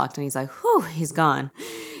door is locked, and he's like, whew, he's gone.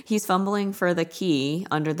 He's fumbling for the key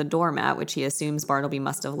under the doormat, which he assumes Bartleby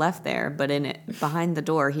must have left there. But in it, behind the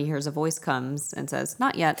door, he hears a voice comes and says,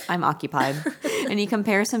 not yet, I'm occupied. And he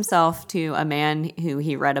compares himself to a man who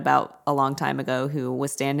he read about a long time ago who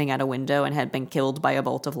was standing at a window and had been killed by a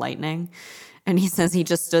bolt of lightning. And he says he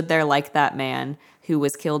just stood there like that man who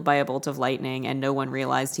was killed by a bolt of lightning, and no one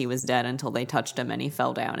realized he was dead until they touched him and he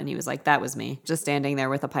fell down. And he was like, that was me, just standing there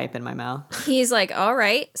with a pipe in my mouth. He's like, all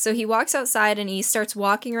right. So he walks outside and he starts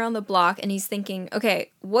walking around the block, and he's thinking,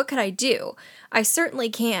 okay, what could I do? I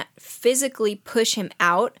certainly can't physically push him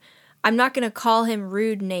out. I'm not going to call him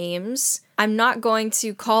rude names. I'm not going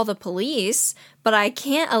to call the police, but I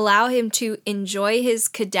can't allow him to enjoy his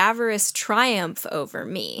cadaverous triumph over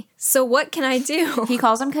me. So what can I do? He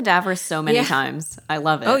calls him cadaverous so many times. I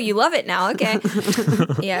love it. Oh, you love it now. Okay.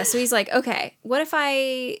 Yeah. So he's like, okay, what if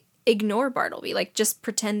I ignore Bartleby? Like, just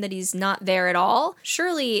pretend that he's not there at all?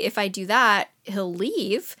 Surely if I do that, he'll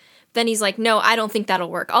leave. Then he's like, no, I don't think that'll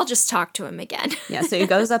work. I'll just talk to him again. Yeah. So he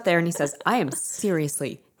goes up there and he says, I am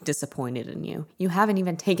seriously disappointed in you. You haven't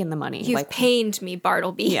even taken the money. You've pained me,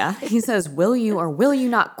 Bartleby. Yeah. He says, will you or will you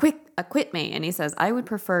not quit me? And he says, I would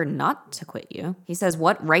prefer not to quit you. He says,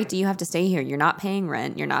 what right do you have to stay here? You're not paying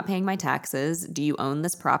rent. You're not paying my taxes. Do you own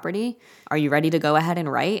this property? Are you ready to go ahead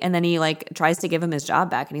and write? And then he tries to give him his job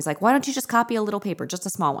back. And he's like, why don't you just copy a little paper? Just a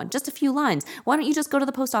small one, just a few lines. Why don't you just go to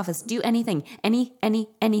the post office? Do anything,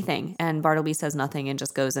 anything. And Bartleby says nothing and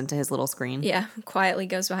just goes into his little screen. Yeah. Quietly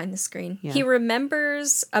goes behind the screen. Yeah. He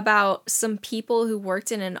remembers about some people who worked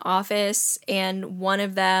in an office, and one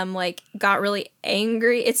of them got really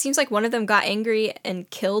angry. It seems like one of them got angry and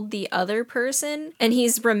killed the other person, and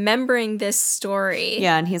he's remembering this story.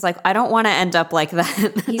 Yeah, and he's like, I don't want to end up like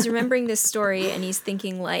that. He's remembering this story, and he's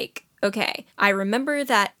thinking okay, I remember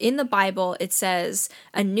that in the Bible it says,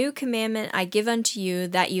 a new commandment I give unto you,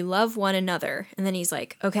 that you love one another. And then he's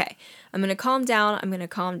like, okay, I'm going to calm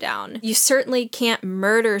down. You certainly can't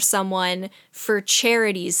murder someone for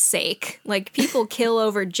charity's sake. People kill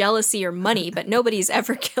over jealousy or money, but nobody's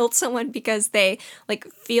ever killed someone because they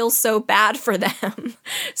feel so bad for them.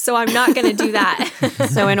 So I'm not going to do that.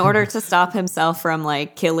 So in order to stop himself from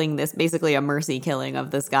killing this, basically a mercy killing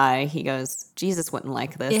of this guy, he goes, Jesus wouldn't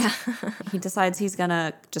like this. Yeah. He decides he's going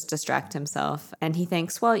to just distract himself. And he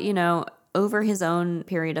thinks, well, over his own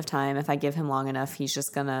period of time, if I give him long enough, he's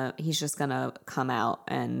just gonna come out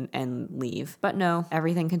and leave. But no,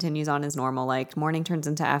 everything continues on as normal. Morning turns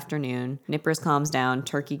into afternoon. Nippers calms down.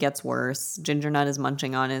 Turkey gets worse. Gingernut is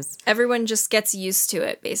munching on his. Everyone just gets used to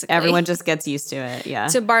it, basically. Everyone just gets used to it. Yeah.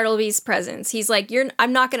 To Bartleby's presence. He's like,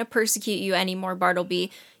 I'm not gonna persecute you anymore, Bartleby.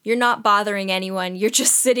 You're not bothering anyone. You're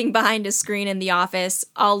just sitting behind a screen in the office.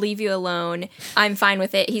 I'll leave you alone. I'm fine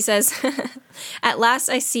with it. He says, at last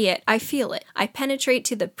I see it. I feel it. I penetrate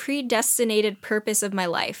to the predestinated purpose of my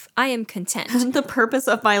life. I am content. The purpose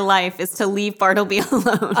of my life is to leave Bartleby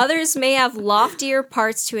alone. Others may have loftier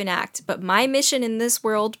parts to enact, but my mission in this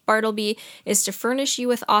world, Bartleby, is to furnish you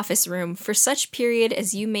with office room for such period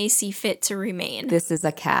as you may see fit to remain. This is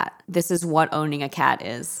a cat. This is what owning a cat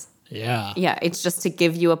is. Yeah. Yeah, it's just to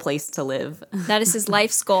give you a place to live. That is his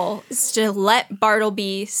life's goal, is to let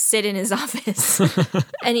Bartleby sit in his office.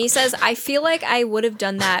 And he says, I feel like I would have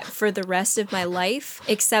done that for the rest of my life,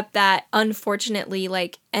 except that unfortunately,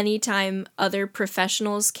 like anytime other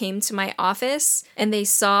professionals came to my office and they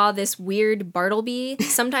saw this weird Bartleby,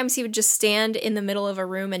 sometimes he would just stand in the middle of a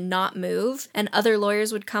room and not move. And other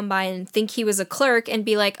lawyers would come by and think he was a clerk and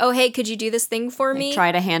be like, oh, hey, could you do this thing for me?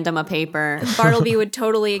 Try to hand him a paper. Bartleby would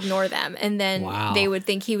totally ignore them, and then Wow. they would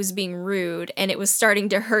think he was being rude, and it was starting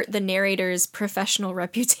to hurt the narrator's professional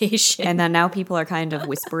reputation. And then now people are kind of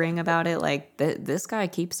whispering about it, like, this guy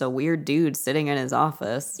keeps a weird dude sitting in his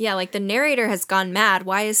office. Yeah, like the narrator has gone mad.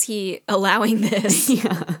 Why is he allowing this?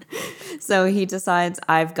 Yeah. So he decides,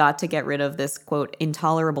 I've got to get rid of this, quote,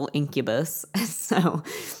 intolerable incubus. So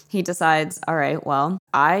he decides, all right, well,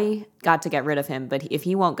 I got to get rid of him, but if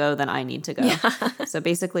he won't go, then I need to go. Yeah. So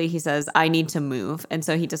basically he says, I need to move. And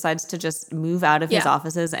so he decides to just move out of his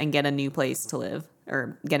offices and get a new place to live,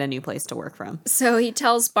 or get a new place to work from. So he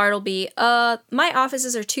tells Bartleby, my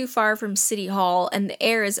offices are too far from City Hall and the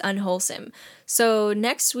air is unwholesome. So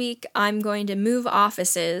next week I'm going to move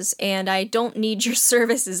offices and I don't need your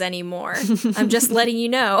services anymore. I'm just letting you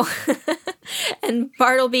know. And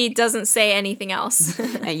Bartleby doesn't say anything else.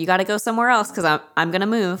 Hey, you got to go somewhere else because I'm going to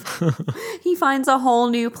move. He finds a whole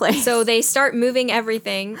new place. So they start moving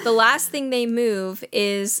everything. The last thing they move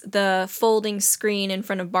is the folding screen in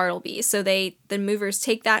front of Bartleby. So the movers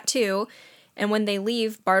take that too. And when they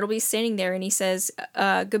leave, Bartleby's standing there and he says,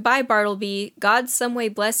 goodbye, Bartleby. God some way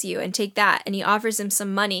bless you, and take that. And he offers him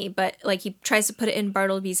some money, but like he tries to put it in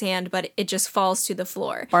Bartleby's hand, but it just falls to the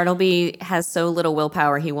floor. Bartleby has so little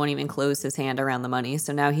willpower, he won't even close his hand around the money.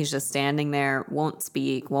 So now he's just standing there, won't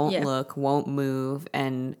speak, won't look, won't move.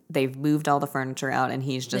 And they've moved all the furniture out and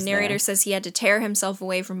he's just The narrator there. says he had to tear himself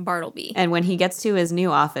away from Bartleby. And when he gets to his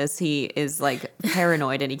new office, he is like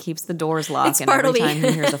paranoid and he keeps the doors locked. It's and Bartleby. every time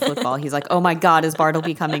he hears a football, he's like, oh my God, is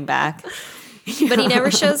Bartleby coming back? But he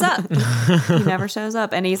never shows up. He never shows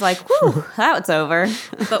up. And he's like, whew, that's over.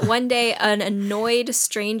 But one day, an annoyed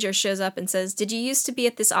stranger shows up and says, did you used to be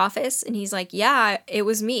at this office? And he's like, yeah, it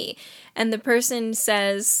was me. And the person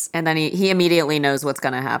says... And then he immediately knows what's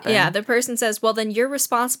going to happen. Yeah, the person says, well, then you're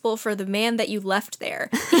responsible for the man that you left there.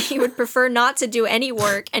 He would prefer not to do any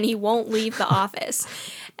work, and he won't leave the office.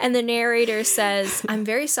 And the narrator says, I'm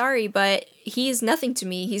very sorry, but he is nothing to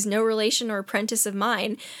me. He's no relation or apprentice of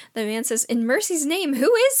mine. The man says, in mercy's name,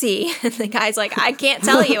 who is he? And the guy's like, I can't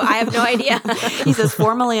tell you. I have no idea. He says,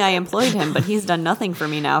 formerly I employed him, but he's done nothing for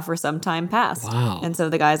me now for some time past. Wow. And so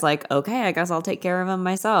the guy's like, okay, I guess I'll take care of him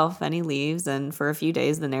myself. And he leaves. And for a few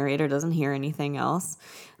days, the narrator doesn't hear anything else.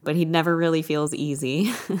 But he never really feels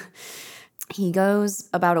easy. He goes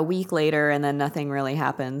about a week later and then nothing really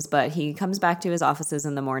happens, but he comes back to his offices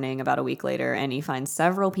in the morning about a week later and he finds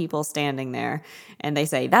several people standing there and they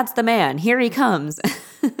say, that's the man, here he comes.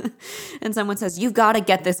 And someone says, you've got to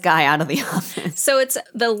get this guy out of the office. So it's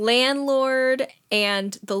the landlord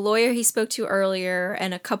and the lawyer he spoke to earlier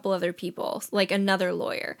and a couple other people, like another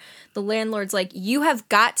lawyer. The landlord's like, you have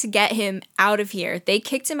got to get him out of here. They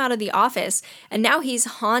kicked him out of the office, and now he's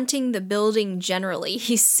haunting the building generally.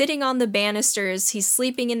 He's sitting on the banisters. He's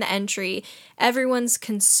sleeping in the entry. Everyone's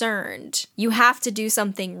concerned. You have to do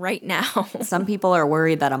something right now. Some people are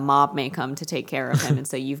worried that a mob may come to take care of him, and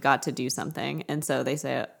so you've got to do something. And so they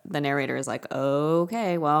say, the narrator is like,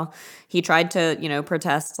 okay, well, he tried to,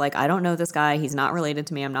 protest, like, I don't know this guy. He's not related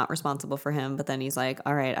to me. I'm not responsible for him. But then he's like,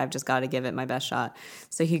 all right, I've just got to give it my best shot.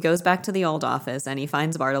 So he goes back to the old office and he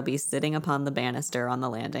finds Bartleby sitting upon the banister on the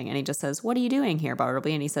landing. And he just says, what are you doing here,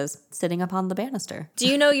 Bartleby? And he says, sitting upon the banister. Do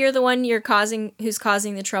you know you're the one who's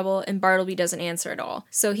causing the trouble? And Bartleby doesn't answer at all.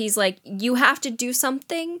 So he's like, you have to do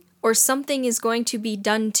something or something is going to be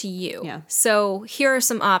done to you. Yeah. So here are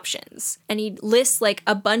some options. And he lists like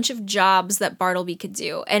a bunch of jobs that Bartleby could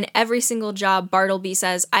do. And every single job Bartleby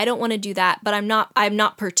says, I don't want to do that, but I'm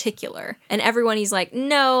not particular. And everyone he's like,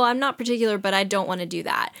 no, I'm not particular, but I don't want to do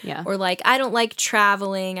that. Yeah. Or like, I don't like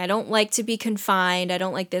traveling. I don't like to be confined. I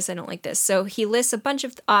don't like this. I don't like this. So he lists a bunch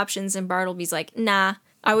of options and Bartleby's like, nah.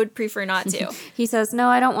 I would prefer not to. He says, no,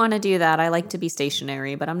 I don't want to do that. I like to be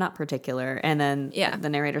stationary, but I'm not particular. And then the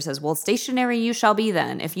narrator says, well, stationary you shall be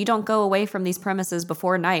then. If you don't go away from these premises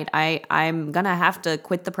before night, I'm going to have to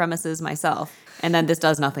quit the premises myself. And then this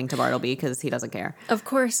does nothing to Bartleby because he doesn't care. Of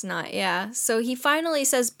course not, yeah. So he finally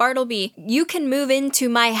says, Bartleby, you can move into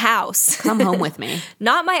my house. Come home with me.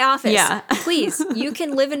 Not my office. Yeah. Please, you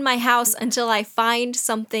can live in my house until I find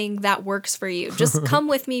something that works for you. Just come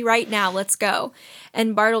with me right now. Let's go.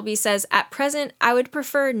 And Bartleby says, at present, I would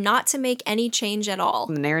prefer not to make any change at all.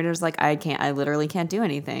 The narrator's like, I literally can't do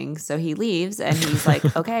anything. So he leaves and he's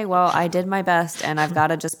like, okay, well, I did my best and I've got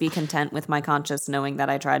to just be content with my conscience knowing that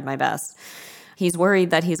I tried my best. He's worried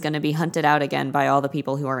that he's going to be hunted out again by all the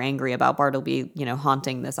people who are angry about Bartleby,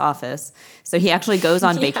 haunting this office. So he actually goes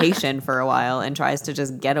on vacation for a while and tries to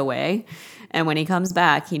just get away. And when he comes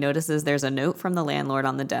back, he notices there's a note from the landlord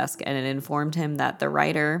on the desk, and it informed him that the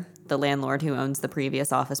writer, the landlord who owns the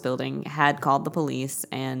previous office building, had called the police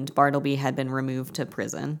and Bartleby had been removed to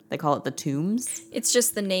prison. They call it the Tombs. It's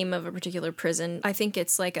just the name of a particular prison. I think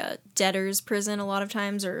it's like a debtor's prison a lot of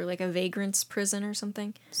times, or like a vagrant's prison or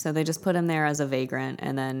something. So they just put him there as a vagrant,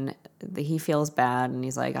 and then he feels bad and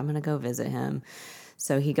he's like, I'm going to go visit him.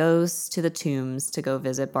 So he goes to the Tombs to go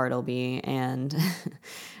visit Bartleby, and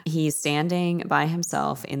he's standing by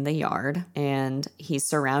himself in the yard, and he's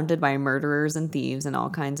surrounded by murderers and thieves and all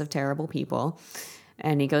kinds of terrible people.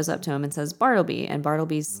 And he goes up to him and says, Bartleby. And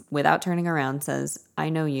Bartleby's, without turning around, says, I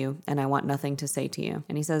know you, and I want nothing to say to you.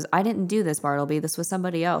 And he says, I didn't do this, Bartleby. This was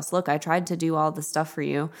somebody else. Look, I tried to do all this stuff for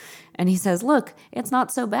you. And he says, look, it's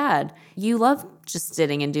not so bad. You love just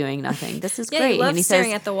sitting and doing nothing. This is great. You love and he staring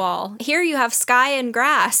says, at the wall. Here you have sky and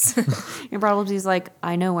grass. And Bartleby's like,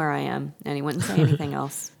 I know where I am. And he wouldn't say anything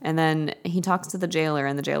else. And then he talks to the jailer,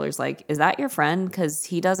 and the jailer's like, is that your friend? Because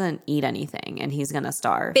he doesn't eat anything, and he's going to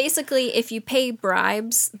starve. Basically, if you pay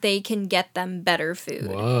bribes, they can get them better food.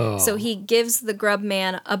 Whoa. So he gives the grub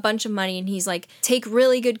man a bunch of money, and he's like, take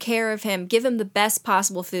really good care of him. Give him the best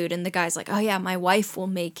possible food. And the guy's like, oh yeah, my wife will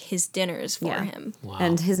make his dinners for him. Wow.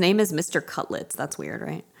 And his name is Mr. Cutlets. That's weird,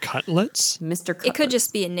 right? Cutlets? Mr. Cutlets. It could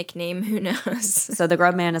just be a nickname. Who knows? So the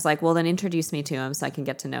grub man is like, well, then introduce me to him so I can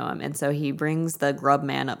get to know him. And so he brings the grub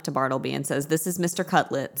man up to Bartleby and says, this is Mr.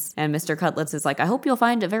 Cutlets. And Mr. Cutlets is like, I hope you'll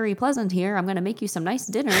find it very pleasant here. I'm going to make you some nice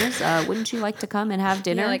dinners. Wouldn't you like to come and have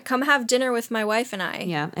dinner? Yeah, like, come have dinner with my wife and I.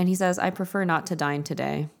 Yeah. And he says, I prefer not to dine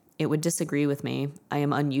today. It would disagree with me. I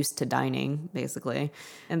am unused to dining, basically.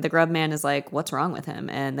 And the grub man is like, what's wrong with him?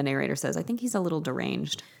 And the narrator says, I think he's a little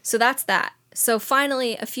deranged. So that's that. So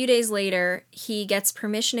finally, a few days later, he gets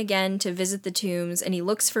permission again to visit the Tombs, and he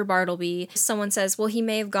looks for Bartleby. Someone says, well, he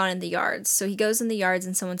may have gone in the yards. So he goes in the yards,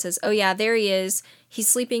 and someone says, oh yeah, there he is. He's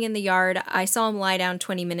sleeping in the yard. I saw him lie down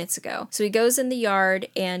 20 minutes ago. So he goes in the yard,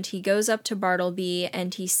 and he goes up to Bartleby,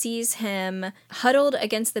 and he sees him huddled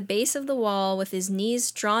against the base of the wall with his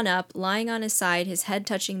knees drawn up, lying on his side, his head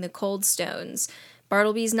touching the cold stones.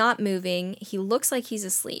 Bartleby's not moving. He looks like he's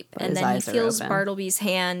asleep. But and then he feels Bartleby's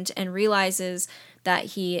hand and realizes that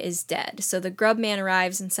he is dead. So the grub man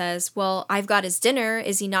arrives and says, well, I've got his dinner.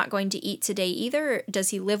 Is he not going to eat today either? Or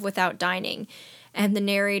does he live without dining? And the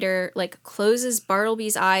narrator, closes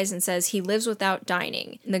Bartleby's eyes and says, he lives without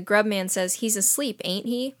dining. And the grub man says, he's asleep, ain't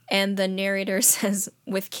he? And the narrator says,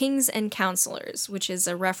 with kings and counselors, which is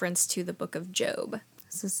a reference to the book of Job.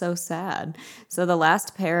 This is so sad. So the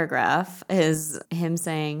last paragraph is him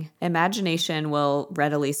saying, imagination will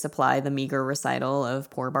readily supply the meager recital of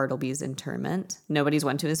poor Bartleby's interment. Nobody's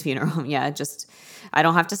went to his funeral. Yeah, I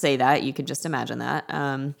don't have to say that. You could just imagine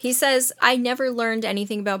that. He says, I never learned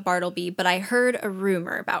anything about Bartleby, but I heard a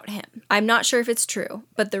rumor about him. I'm not sure if it's true,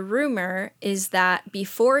 but the rumor is that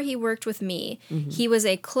before he worked with me, he was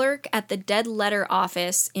a clerk at the dead letter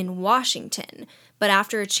office in Washington. But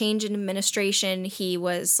after a change in administration, he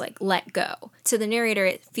was let go. To the narrator,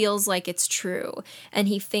 it feels like it's true. And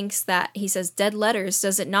he says, dead letters,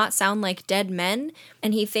 does it not sound like dead men?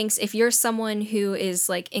 And he thinks if you're someone who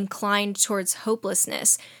is inclined towards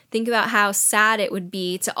hopelessness, think about how sad it would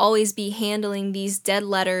be to always be handling these dead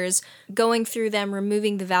letters, going through them,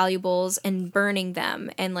 removing the valuables and burning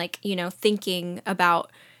them and thinking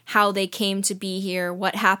about how they came to be here,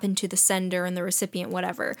 what happened to the sender and the recipient,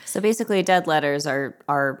 whatever. So basically dead letters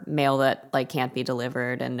are mail that can't be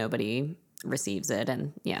delivered and nobody receives it,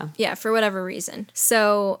 and yeah, for whatever reason.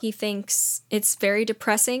 So he thinks it's very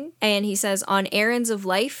depressing, and he says, on errands of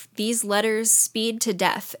life these letters speed to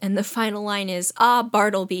death. And the final line is, ah,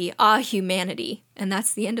 Bartleby, ah, humanity. And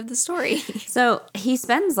that's the end of the story. So he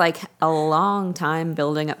spends like a long time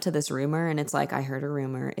building up to this rumor, and it's like, I heard a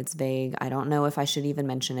rumor. It's vague. I don't know if I should even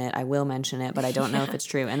mention it. I will mention it, but I don't know if it's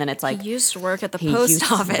true. And then it's like, He used to work at the he post used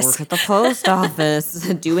to office. work at the post office,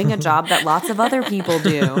 doing a job that lots of other people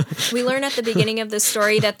do. We learn at the beginning of the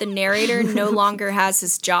story that the narrator no longer has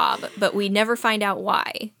his job, but we never find out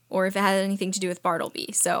why or if it had anything to do with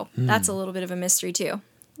Bartleby. So that's a little bit of a mystery too.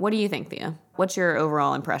 What do you think, Thea? What's your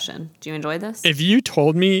overall impression? Do you enjoy this? If you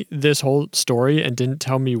told me this whole story and didn't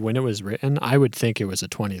tell me when it was written, I would think it was a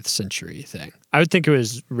 20th century thing. I would think it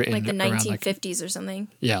was written Like the around 1950s or something.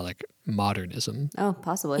 like modernism. Oh,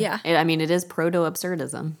 possibly. Yeah. It is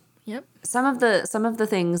proto-absurdism. Yep. Some of the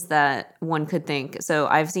things that one could think. So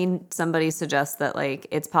I've seen somebody suggest that like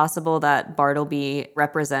it's possible that Bartleby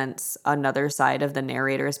represents another side of the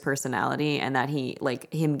narrator's personality, and that he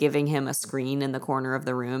like him giving him a screen in the corner of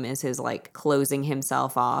the room is his like closing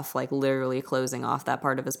himself off, like literally closing off that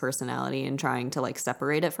part of his personality and trying to like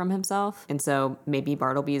separate it from himself. And so maybe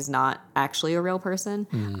Bartleby's not actually a real person.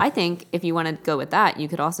 I think if you want to go with that, you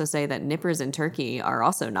could also say that Nippers and Turkey are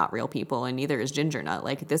also not real people, and neither is Ginger Nut.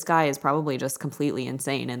 Like this guy is probably just completely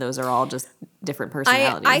insane, and those are all just different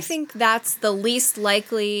personalities. I think that's the least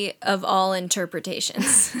likely of all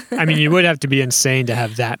interpretations. I mean, you would have to be insane to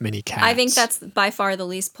have that many cats. I think that's by far the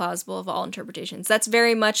least plausible of all interpretations. That's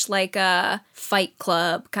very much like a Fight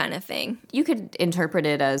Club kind of thing. You could interpret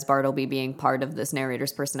it as Bartleby being part of this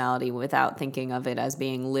narrator's personality without thinking of it as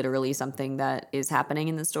being literally something that is happening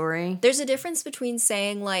in the story. There's a difference between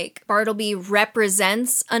saying like Bartleby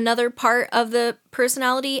represents another part of the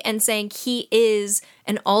personality and saying he is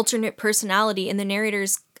an alternate personality and the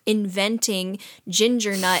narrator's inventing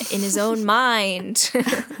Ginger Nut in his own mind.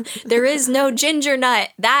 There is no Ginger Nut.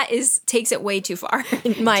 That takes it way too far,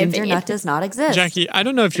 in my Ginger opinion. Nut does not exist. Jackie, I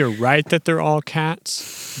don't know if you're right that they're all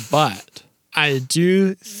cats, but I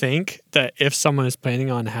do think that if someone is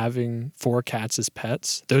planning on having 4 cats as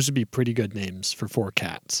pets, those would be pretty good names for 4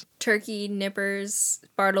 cats. Turkey, Nippers,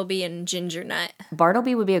 Bartleby, and Ginger Nut.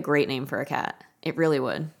 Bartleby would be a great name for a cat. It really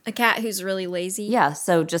would. A cat who's really lazy. Yeah,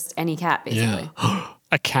 so just any cat, basically. Yeah.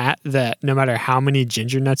 A cat that no matter how many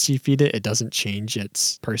ginger nuts you feed it, it doesn't change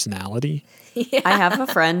its personality. I have a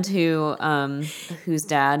friend who whose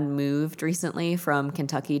dad moved recently from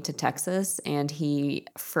Kentucky to Texas, and he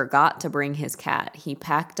forgot to bring his cat. He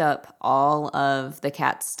packed up all of the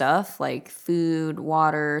cat's stuff, like food,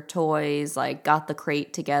 water, toys, like got the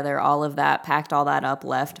crate together, all of that, packed all that up,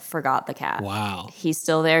 left, forgot the cat. Wow. He's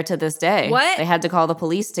still there to this day. What? They had to call the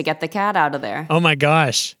police to get the cat out of there. Oh my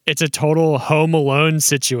gosh. It's a total Home Alone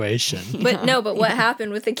situation. But no, but what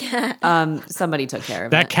happened with the cat? Somebody took care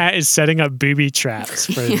of That it. cat is setting up booby traps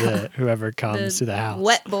for whoever comes to the house.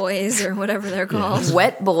 Wet boys or whatever they're called.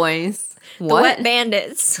 Wet boys. The What? Wet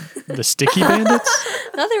Bandits. The Sticky Bandits?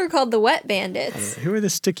 I thought they were called the Wet Bandits. Who are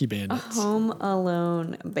the Sticky Bandits? Home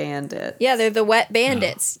Alone Bandit. Yeah, they're the Wet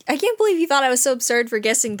Bandits. I can't believe you thought I was so absurd for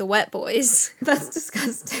guessing the Wet Boys. That's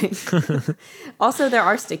disgusting. Also, there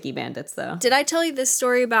are sticky bandits, though. Did I tell you this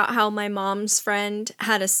story about how my mom's friend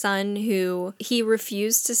had a son who he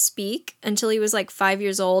refused to speak until he was like 5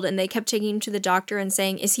 years old, and they kept taking him to the doctor and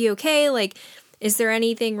saying, "Is he okay? Like, is there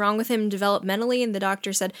anything wrong with him developmentally?" And the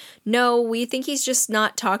doctor said, "No, we think he's just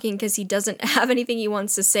not talking because he doesn't have anything he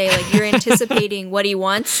wants to say. Like, you're anticipating what he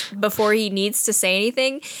wants before he needs to say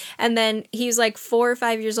anything." And then he was like 4 or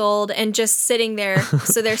 5 years old and just sitting there.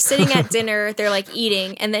 So they're sitting at dinner, they're like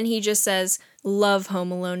eating, and then he just says, "Love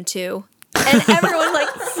Home Alone 2." And everyone like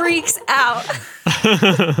freaks out.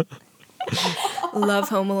 Love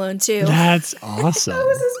Home Alone 2. That's awesome.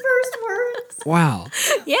 His first words. Wow.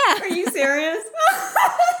 Yeah. Are you serious?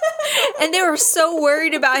 And they were so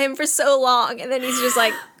worried about him for so long. And then he's just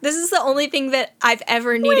like, this is the only thing that I've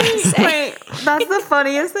ever needed to say. Wait, that's the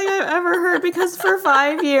funniest thing I've ever heard, because for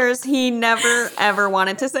 5 years he never ever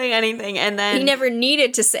wanted to say anything, and then He never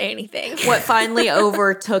needed to say anything. what finally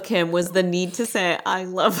overtook him was the need to say, "I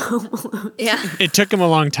love Home Alone." Yeah. It took him a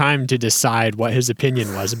long time to decide what his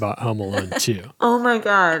opinion was about Home Alone 2. Oh my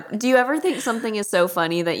god. Do you ever think something is so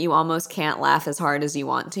funny that you almost can't laugh as hard as you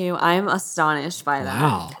want to? I'm astonished by that.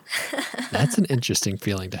 Wow. That's an interesting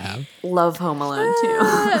feeling to have. Love Home Alone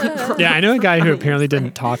too. Yeah, I know a guy who apparently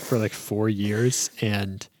didn't talk for like 4 years,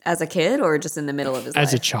 and As a kid or just in the middle of his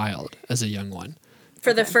as a life? child, as a young one.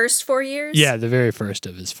 For the first 4 years? Yeah, the very first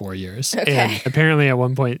of his 4 years. Okay. And apparently at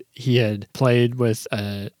one point he had played with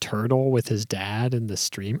a turtle with his dad in the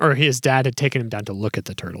stream, or his dad had taken him down to look at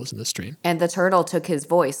the turtles in the stream. And the turtle took his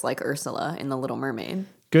voice like Ursula in The Little Mermaid.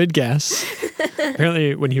 Good guess.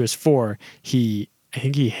 Apparently when he was 4, he I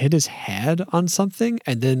think he hit his head on something,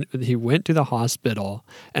 and then he went to the hospital.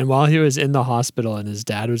 And while he was in the hospital and his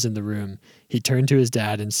dad was in the room, he turned to his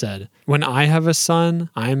dad and said, "When I have a son,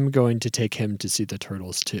 I'm going to take him to see the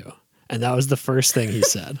turtles too." And that was the first thing he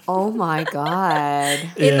said. Oh my God.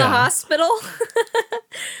 In the Yeah. hospital?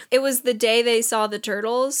 It was the day they saw the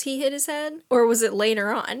turtles he hit his head? Or was it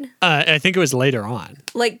later on? I think it was later on.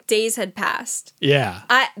 Like days had passed. Yeah.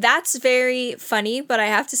 That's very funny, but I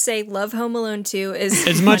have to say Love Home Alone 2 is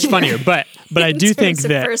It's much funnier, but I in do think terms of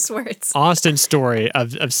that first words. Austin's story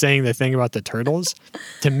of saying the thing about the turtles,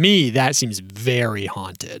 to me, that seems very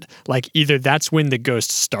haunted. Like either that's when the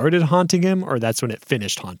ghost started haunting him or that's when it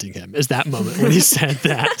finished haunting him, is that moment when he said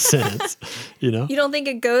that sentence, you know? You don't think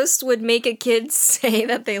a ghost would make a kid say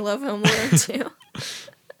that they love Home Alone 2?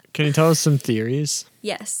 Can you tell us some theories?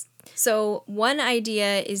 Yes. So, one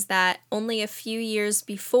idea is that only a few years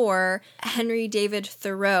before, Henry David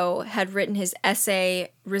Thoreau had written his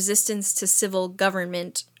essay, Resistance to Civil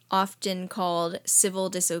Government, often called Civil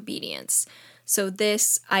Disobedience. So,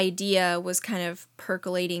 this idea was kind of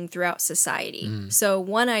percolating throughout society. So,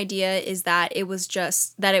 one idea is that it was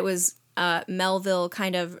Melville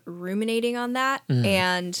kind of ruminating on that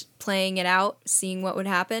and playing it out, seeing what would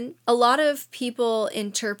happen. A lot of people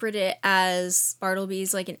interpret it as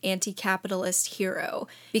Bartleby's like an anti-capitalist hero.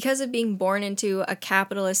 Because of being born into a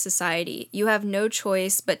capitalist society, you have no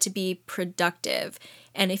choice but to be productive.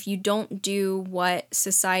 And if you don't do what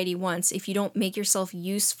society wants, if you don't make yourself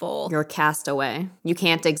useful, You're a castaway. You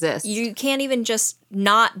can't exist. you can't even just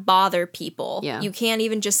not bother people. Yeah. You can't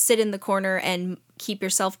even just sit in the corner and keep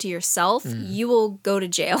yourself to yourself. You will go to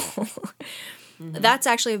jail. That's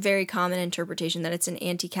actually a very common interpretation, that it's an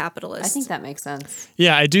anti-capitalist. I think that makes sense.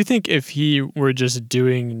 Yeah, I do think if he were just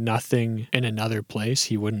doing nothing in another place,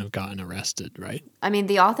 he wouldn't have gotten arrested, right? I mean,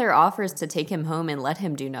 the author offers to take him home and let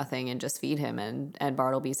him do nothing and just feed him, and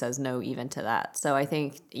Bartleby says no even to that. So I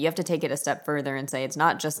think you have to take it a step further and say it's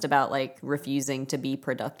not just about like refusing to be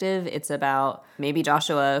productive. It's about, maybe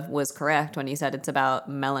Joshua was correct when he said it's about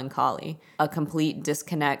melancholy, a complete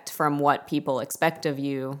disconnect from what people expect of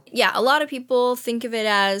you. Yeah, a lot of people think of it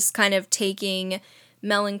as kind of taking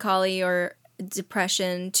melancholy or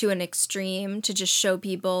depression to an extreme to just show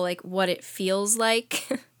people like what it feels like,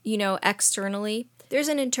 externally. There's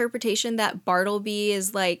an interpretation that Bartleby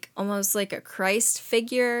is like almost like a Christ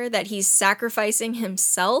figure, that he's sacrificing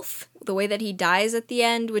himself, the way that he dies at the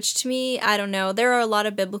end, which to me, I don't know. There are a lot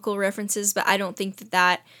of biblical references, but I don't think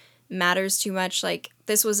that matters too much. Like,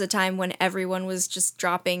 this was a time when everyone was just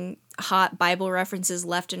dropping hot Bible references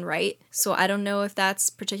left and right. So I don't know if that's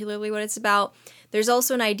particularly what it's about. There's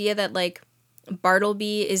also an idea that like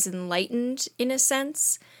Bartleby is enlightened in a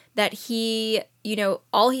sense, that he,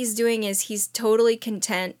 all he's doing is he's totally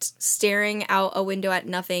content staring out a window at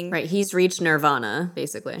nothing. Right, he's reached nirvana,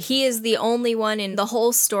 basically. He is the only one in the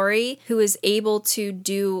whole story who is able to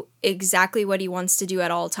do exactly what he wants to do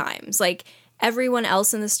at all times. Like, everyone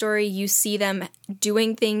else in the story, you see them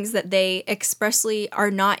doing things that they expressly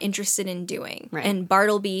are not interested in doing. Right. And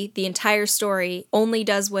Bartleby, the entire story, only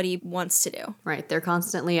does what he wants to do. Right, they're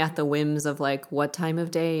constantly at the whims of like, what time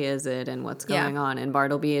of day is it and what's going on. And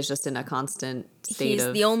Bartleby is just in a constant state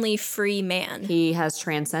He's the only free man. He has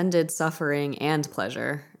transcended suffering and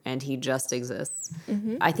pleasure, and he just exists.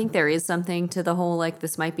 I think there is something to the whole, like,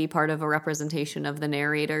 this might be part of a representation of the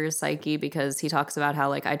narrator's psyche, because he talks about how,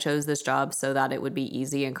 like, I chose this job so that it would be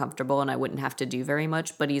easy and comfortable and I wouldn't have to do very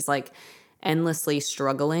much. But he's, like, endlessly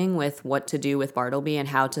struggling with what to do with Bartleby and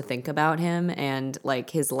how to think about him, and, like,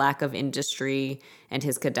 his lack of industry and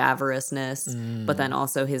his cadaverousness, but then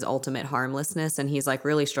also his ultimate harmlessness. And he's, like,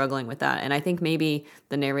 really struggling with that. And I think maybe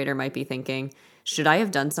the narrator might be thinking, should I have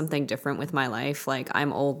done something different with my life? Like,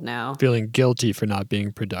 I'm old now. Feeling guilty for not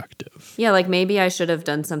being productive. Yeah, like maybe I should have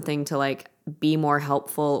done something to like be more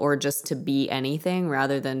helpful, or just to be anything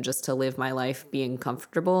rather than just to live my life being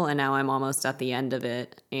comfortable. And now I'm almost at the end of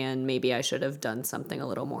it, and maybe I should have done something a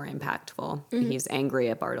little more impactful. He's angry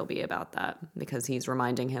at Bartleby about that because he's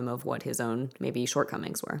reminding him of what his own maybe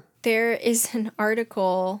shortcomings were. There is an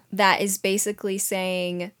article that is basically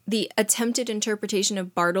saying the attempted interpretation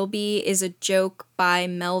of Bartleby is a joke by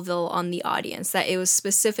Melville on the audience, that it was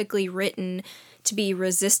specifically written to be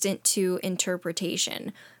resistant to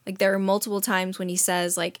interpretation. Like, there are multiple times when he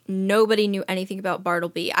says, like, nobody knew anything about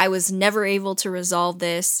Bartleby. I was never able to resolve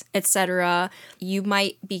this, etc. You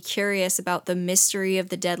might be curious about the mystery of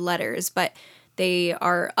the dead letters, but they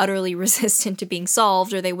are utterly resistant to being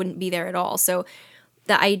solved, or they wouldn't be there at all. So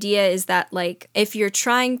The idea is that, like, if you're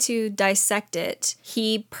trying to dissect it,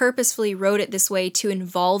 he purposefully wrote it this way to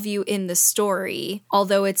involve you in the story,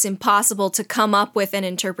 although it's impossible to come up with an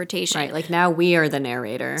interpretation. Right, like now we are the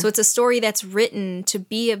narrator. So it's a story that's written to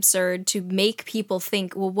be absurd, to make people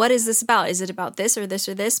think, well, what is this about? Is it about this or this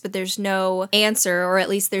or this? But there's no answer, or at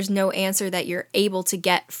least there's no answer that you're able to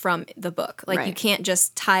get from the book. Like, you can't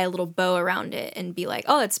just tie a little bow around it and be like,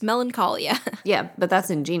 oh, it's melancholia. Yeah, but that's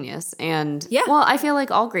ingenious. And, well, I feel like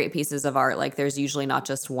all great pieces of art, like, there's usually not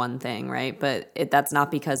just one thing, right? But that's not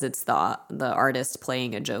because it's the artist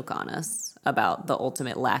playing a joke on us about the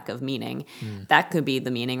ultimate lack of meaning. That could be the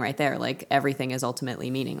meaning right there. Like, everything is ultimately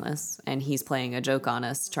meaningless, and he's playing a joke on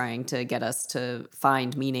us, trying to get us to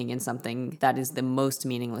find meaning in something that is the most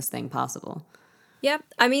meaningless thing possible. Yep.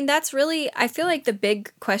 I mean, that's really, I feel like the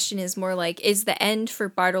big question is more like, is the end for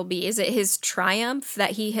Bartleby, is it his triumph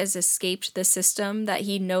that he has escaped the system, that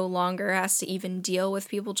he no longer has to even deal with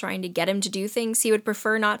people trying to get him to do things he would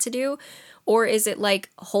prefer not to do? Or is it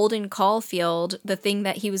like Holden Caulfield, the thing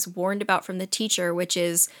that he was warned about from the teacher, which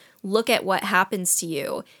is, look at what happens to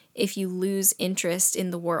you if you lose interest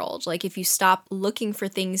in the world. Like, if you stop looking for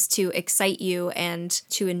things to excite you and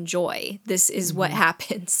to enjoy, this is what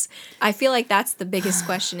happens. I feel like that's the biggest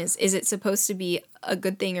question is it supposed to be a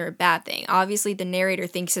good thing or a bad thing? Obviously, the narrator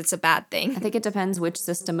thinks it's a bad thing. I think it depends which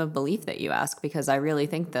system of belief that you ask, because I really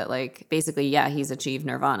think that, like, basically, yeah, he's achieved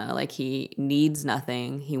nirvana. Like, he needs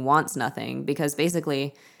nothing, he wants nothing, because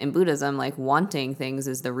basically, in Buddhism, like, wanting things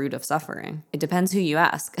is the root of suffering. It depends who you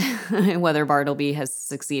ask, whether Bartleby has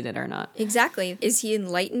succeeded or not. Exactly. Is he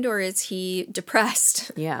enlightened or is he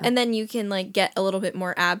depressed? Yeah. And then you can, like, get a little bit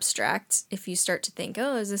more abstract if you start to think,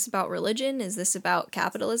 oh, is this about religion? Is this about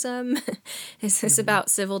capitalism? Is this about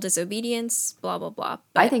civil disobedience? Blah, blah, blah.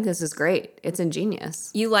 But I think this is great. It's ingenious.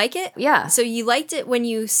 you like it? Yeah. So you liked it when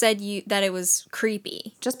you said that it was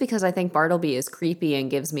creepy. Just because I think Bartleby is creepy and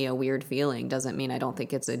gives me a weird feeling doesn't mean I don't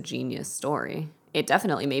think it's a genius story. It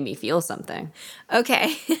definitely made me feel something.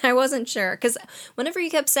 Okay. I wasn't sure. Because whenever you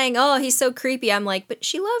kept saying, oh, he's so creepy, I'm like, but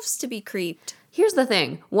she loves to be creeped. Here's the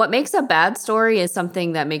thing. What makes a bad story is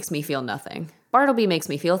something that makes me feel nothing. Bartleby makes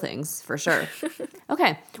me feel things, for sure.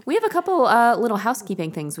 Okay, we have a couple little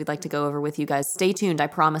housekeeping things we'd like to go over with you guys. Stay tuned. I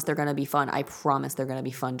promise they're going to be fun. I promise they're going to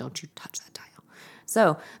be fun. Don't you touch that dial.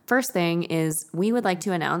 So, first thing is we would like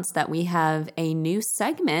to announce that we have a new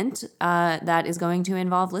segment that is going to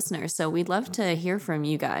involve listeners. So, we'd love to hear from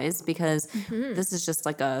you guys, because this is just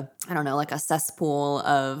like a cesspool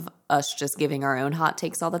of us just giving our own hot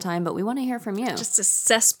takes all the time, but we want to hear from you. Just a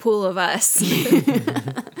cesspool of us.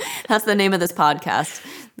 That's the name of this podcast.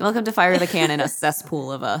 Welcome to Fire the Cannon, a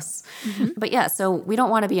cesspool of us. But yeah, so we don't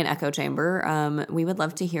want to be an echo chamber. We would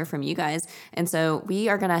love to hear from you guys. And so we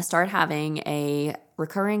are going to start having a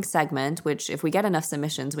recurring segment, which if we get enough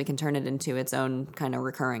submissions, we can turn it into its own kind of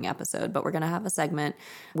recurring episode. But we're going to have a segment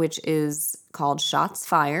which is called Shots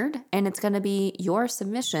Fired, and it's going to be your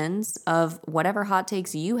submissions of whatever hot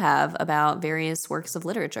takes you have about various works of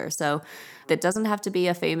literature. So that doesn't have to be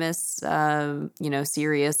a famous,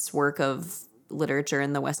 serious work of literature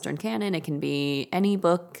in the Western canon. It can be any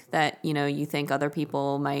book that, you think other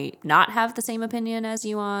people might not have the same opinion as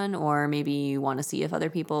you on, or maybe you want to see if other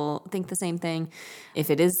people think the same thing. If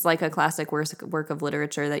it is like a classic work of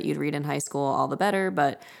literature that you'd read in high school, all the better,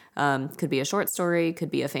 but could be a short story,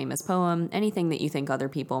 could be a famous poem, anything that you think other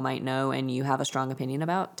people might know and you have a strong opinion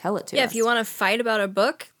about, tell it to us. Yeah, if you want to fight about a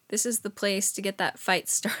book, this is the place to get that fight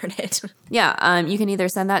started. Yeah, you can either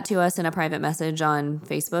send that to us in a private message on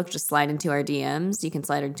Facebook, just slide into our DMs. You can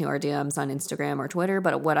slide into our DMs on Instagram or Twitter,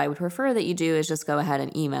 but what I would prefer that you do is just go ahead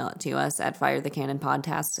and email it to us at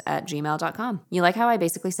firethecannonpodcast@gmail.com. You like how I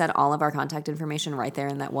basically said all of our contact information right there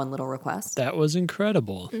in that one little request? That was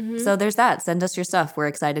incredible. So there's that. Send us your stuff. We're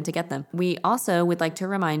excited to get them. We also would like to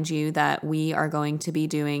remind you that we are going to be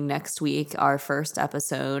doing next week our first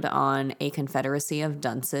episode on A Confederacy of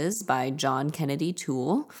Dunces by John Kennedy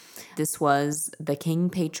Toole. This was the King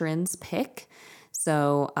Patron's pick.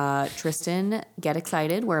 So Tristan, get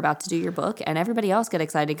excited. We're about to do your book, and everybody else get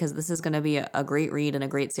excited because this is going to be a great read and a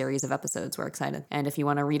great series of episodes. We're excited. And if you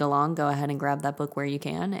want to read along, go ahead and grab that book where you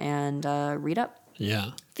can and read up.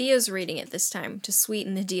 Yeah. Theo's reading it this time to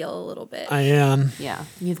sweeten the deal a little bit. I am. Yeah.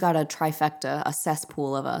 You've got a trifecta, a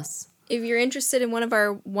cesspool of us. If you're interested in one of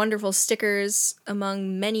our wonderful stickers,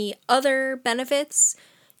 among many other benefits,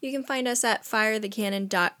 you can find us at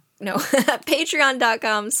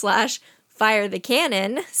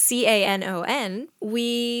patreon.com/firethecannon, CANON.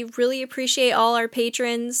 We really appreciate all our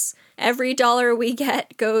patrons. Every dollar we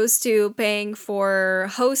get goes to paying for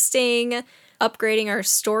hosting, upgrading our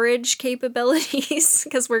storage capabilities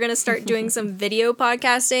because we're going to start doing some video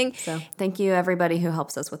podcasting, So thank you everybody who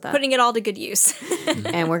helps us with that. putting it all to good use.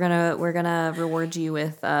 And we're gonna reward you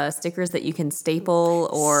with stickers that you can staple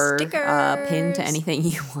or pin Stickers. to anything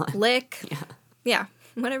you want. Lick. Yeah,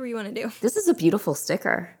 whatever you want to do. This is a beautiful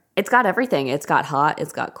sticker. It's got everything. It's got hot.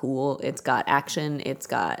 It's got cool. It's got action. It's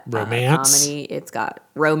got Romance. comedy. It's got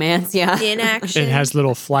romance. Yeah. In action. It has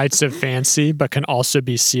little flights of fancy, but can also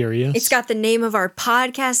be serious. It's got the name of our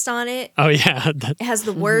podcast on it. Oh yeah, It has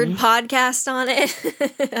the word podcast on it.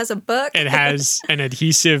 It has a book. it has an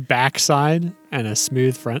adhesive backside and a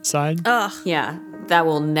smooth front side. Ugh. Yeah. That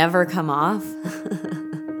will never come off.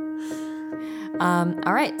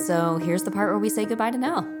 All right. So here's the part where we say goodbye to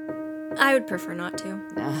Nell. I would prefer not to.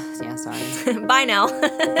 Yeah. Sorry. Bye now.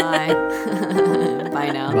 Bye.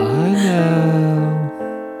 Bye now. Bye now.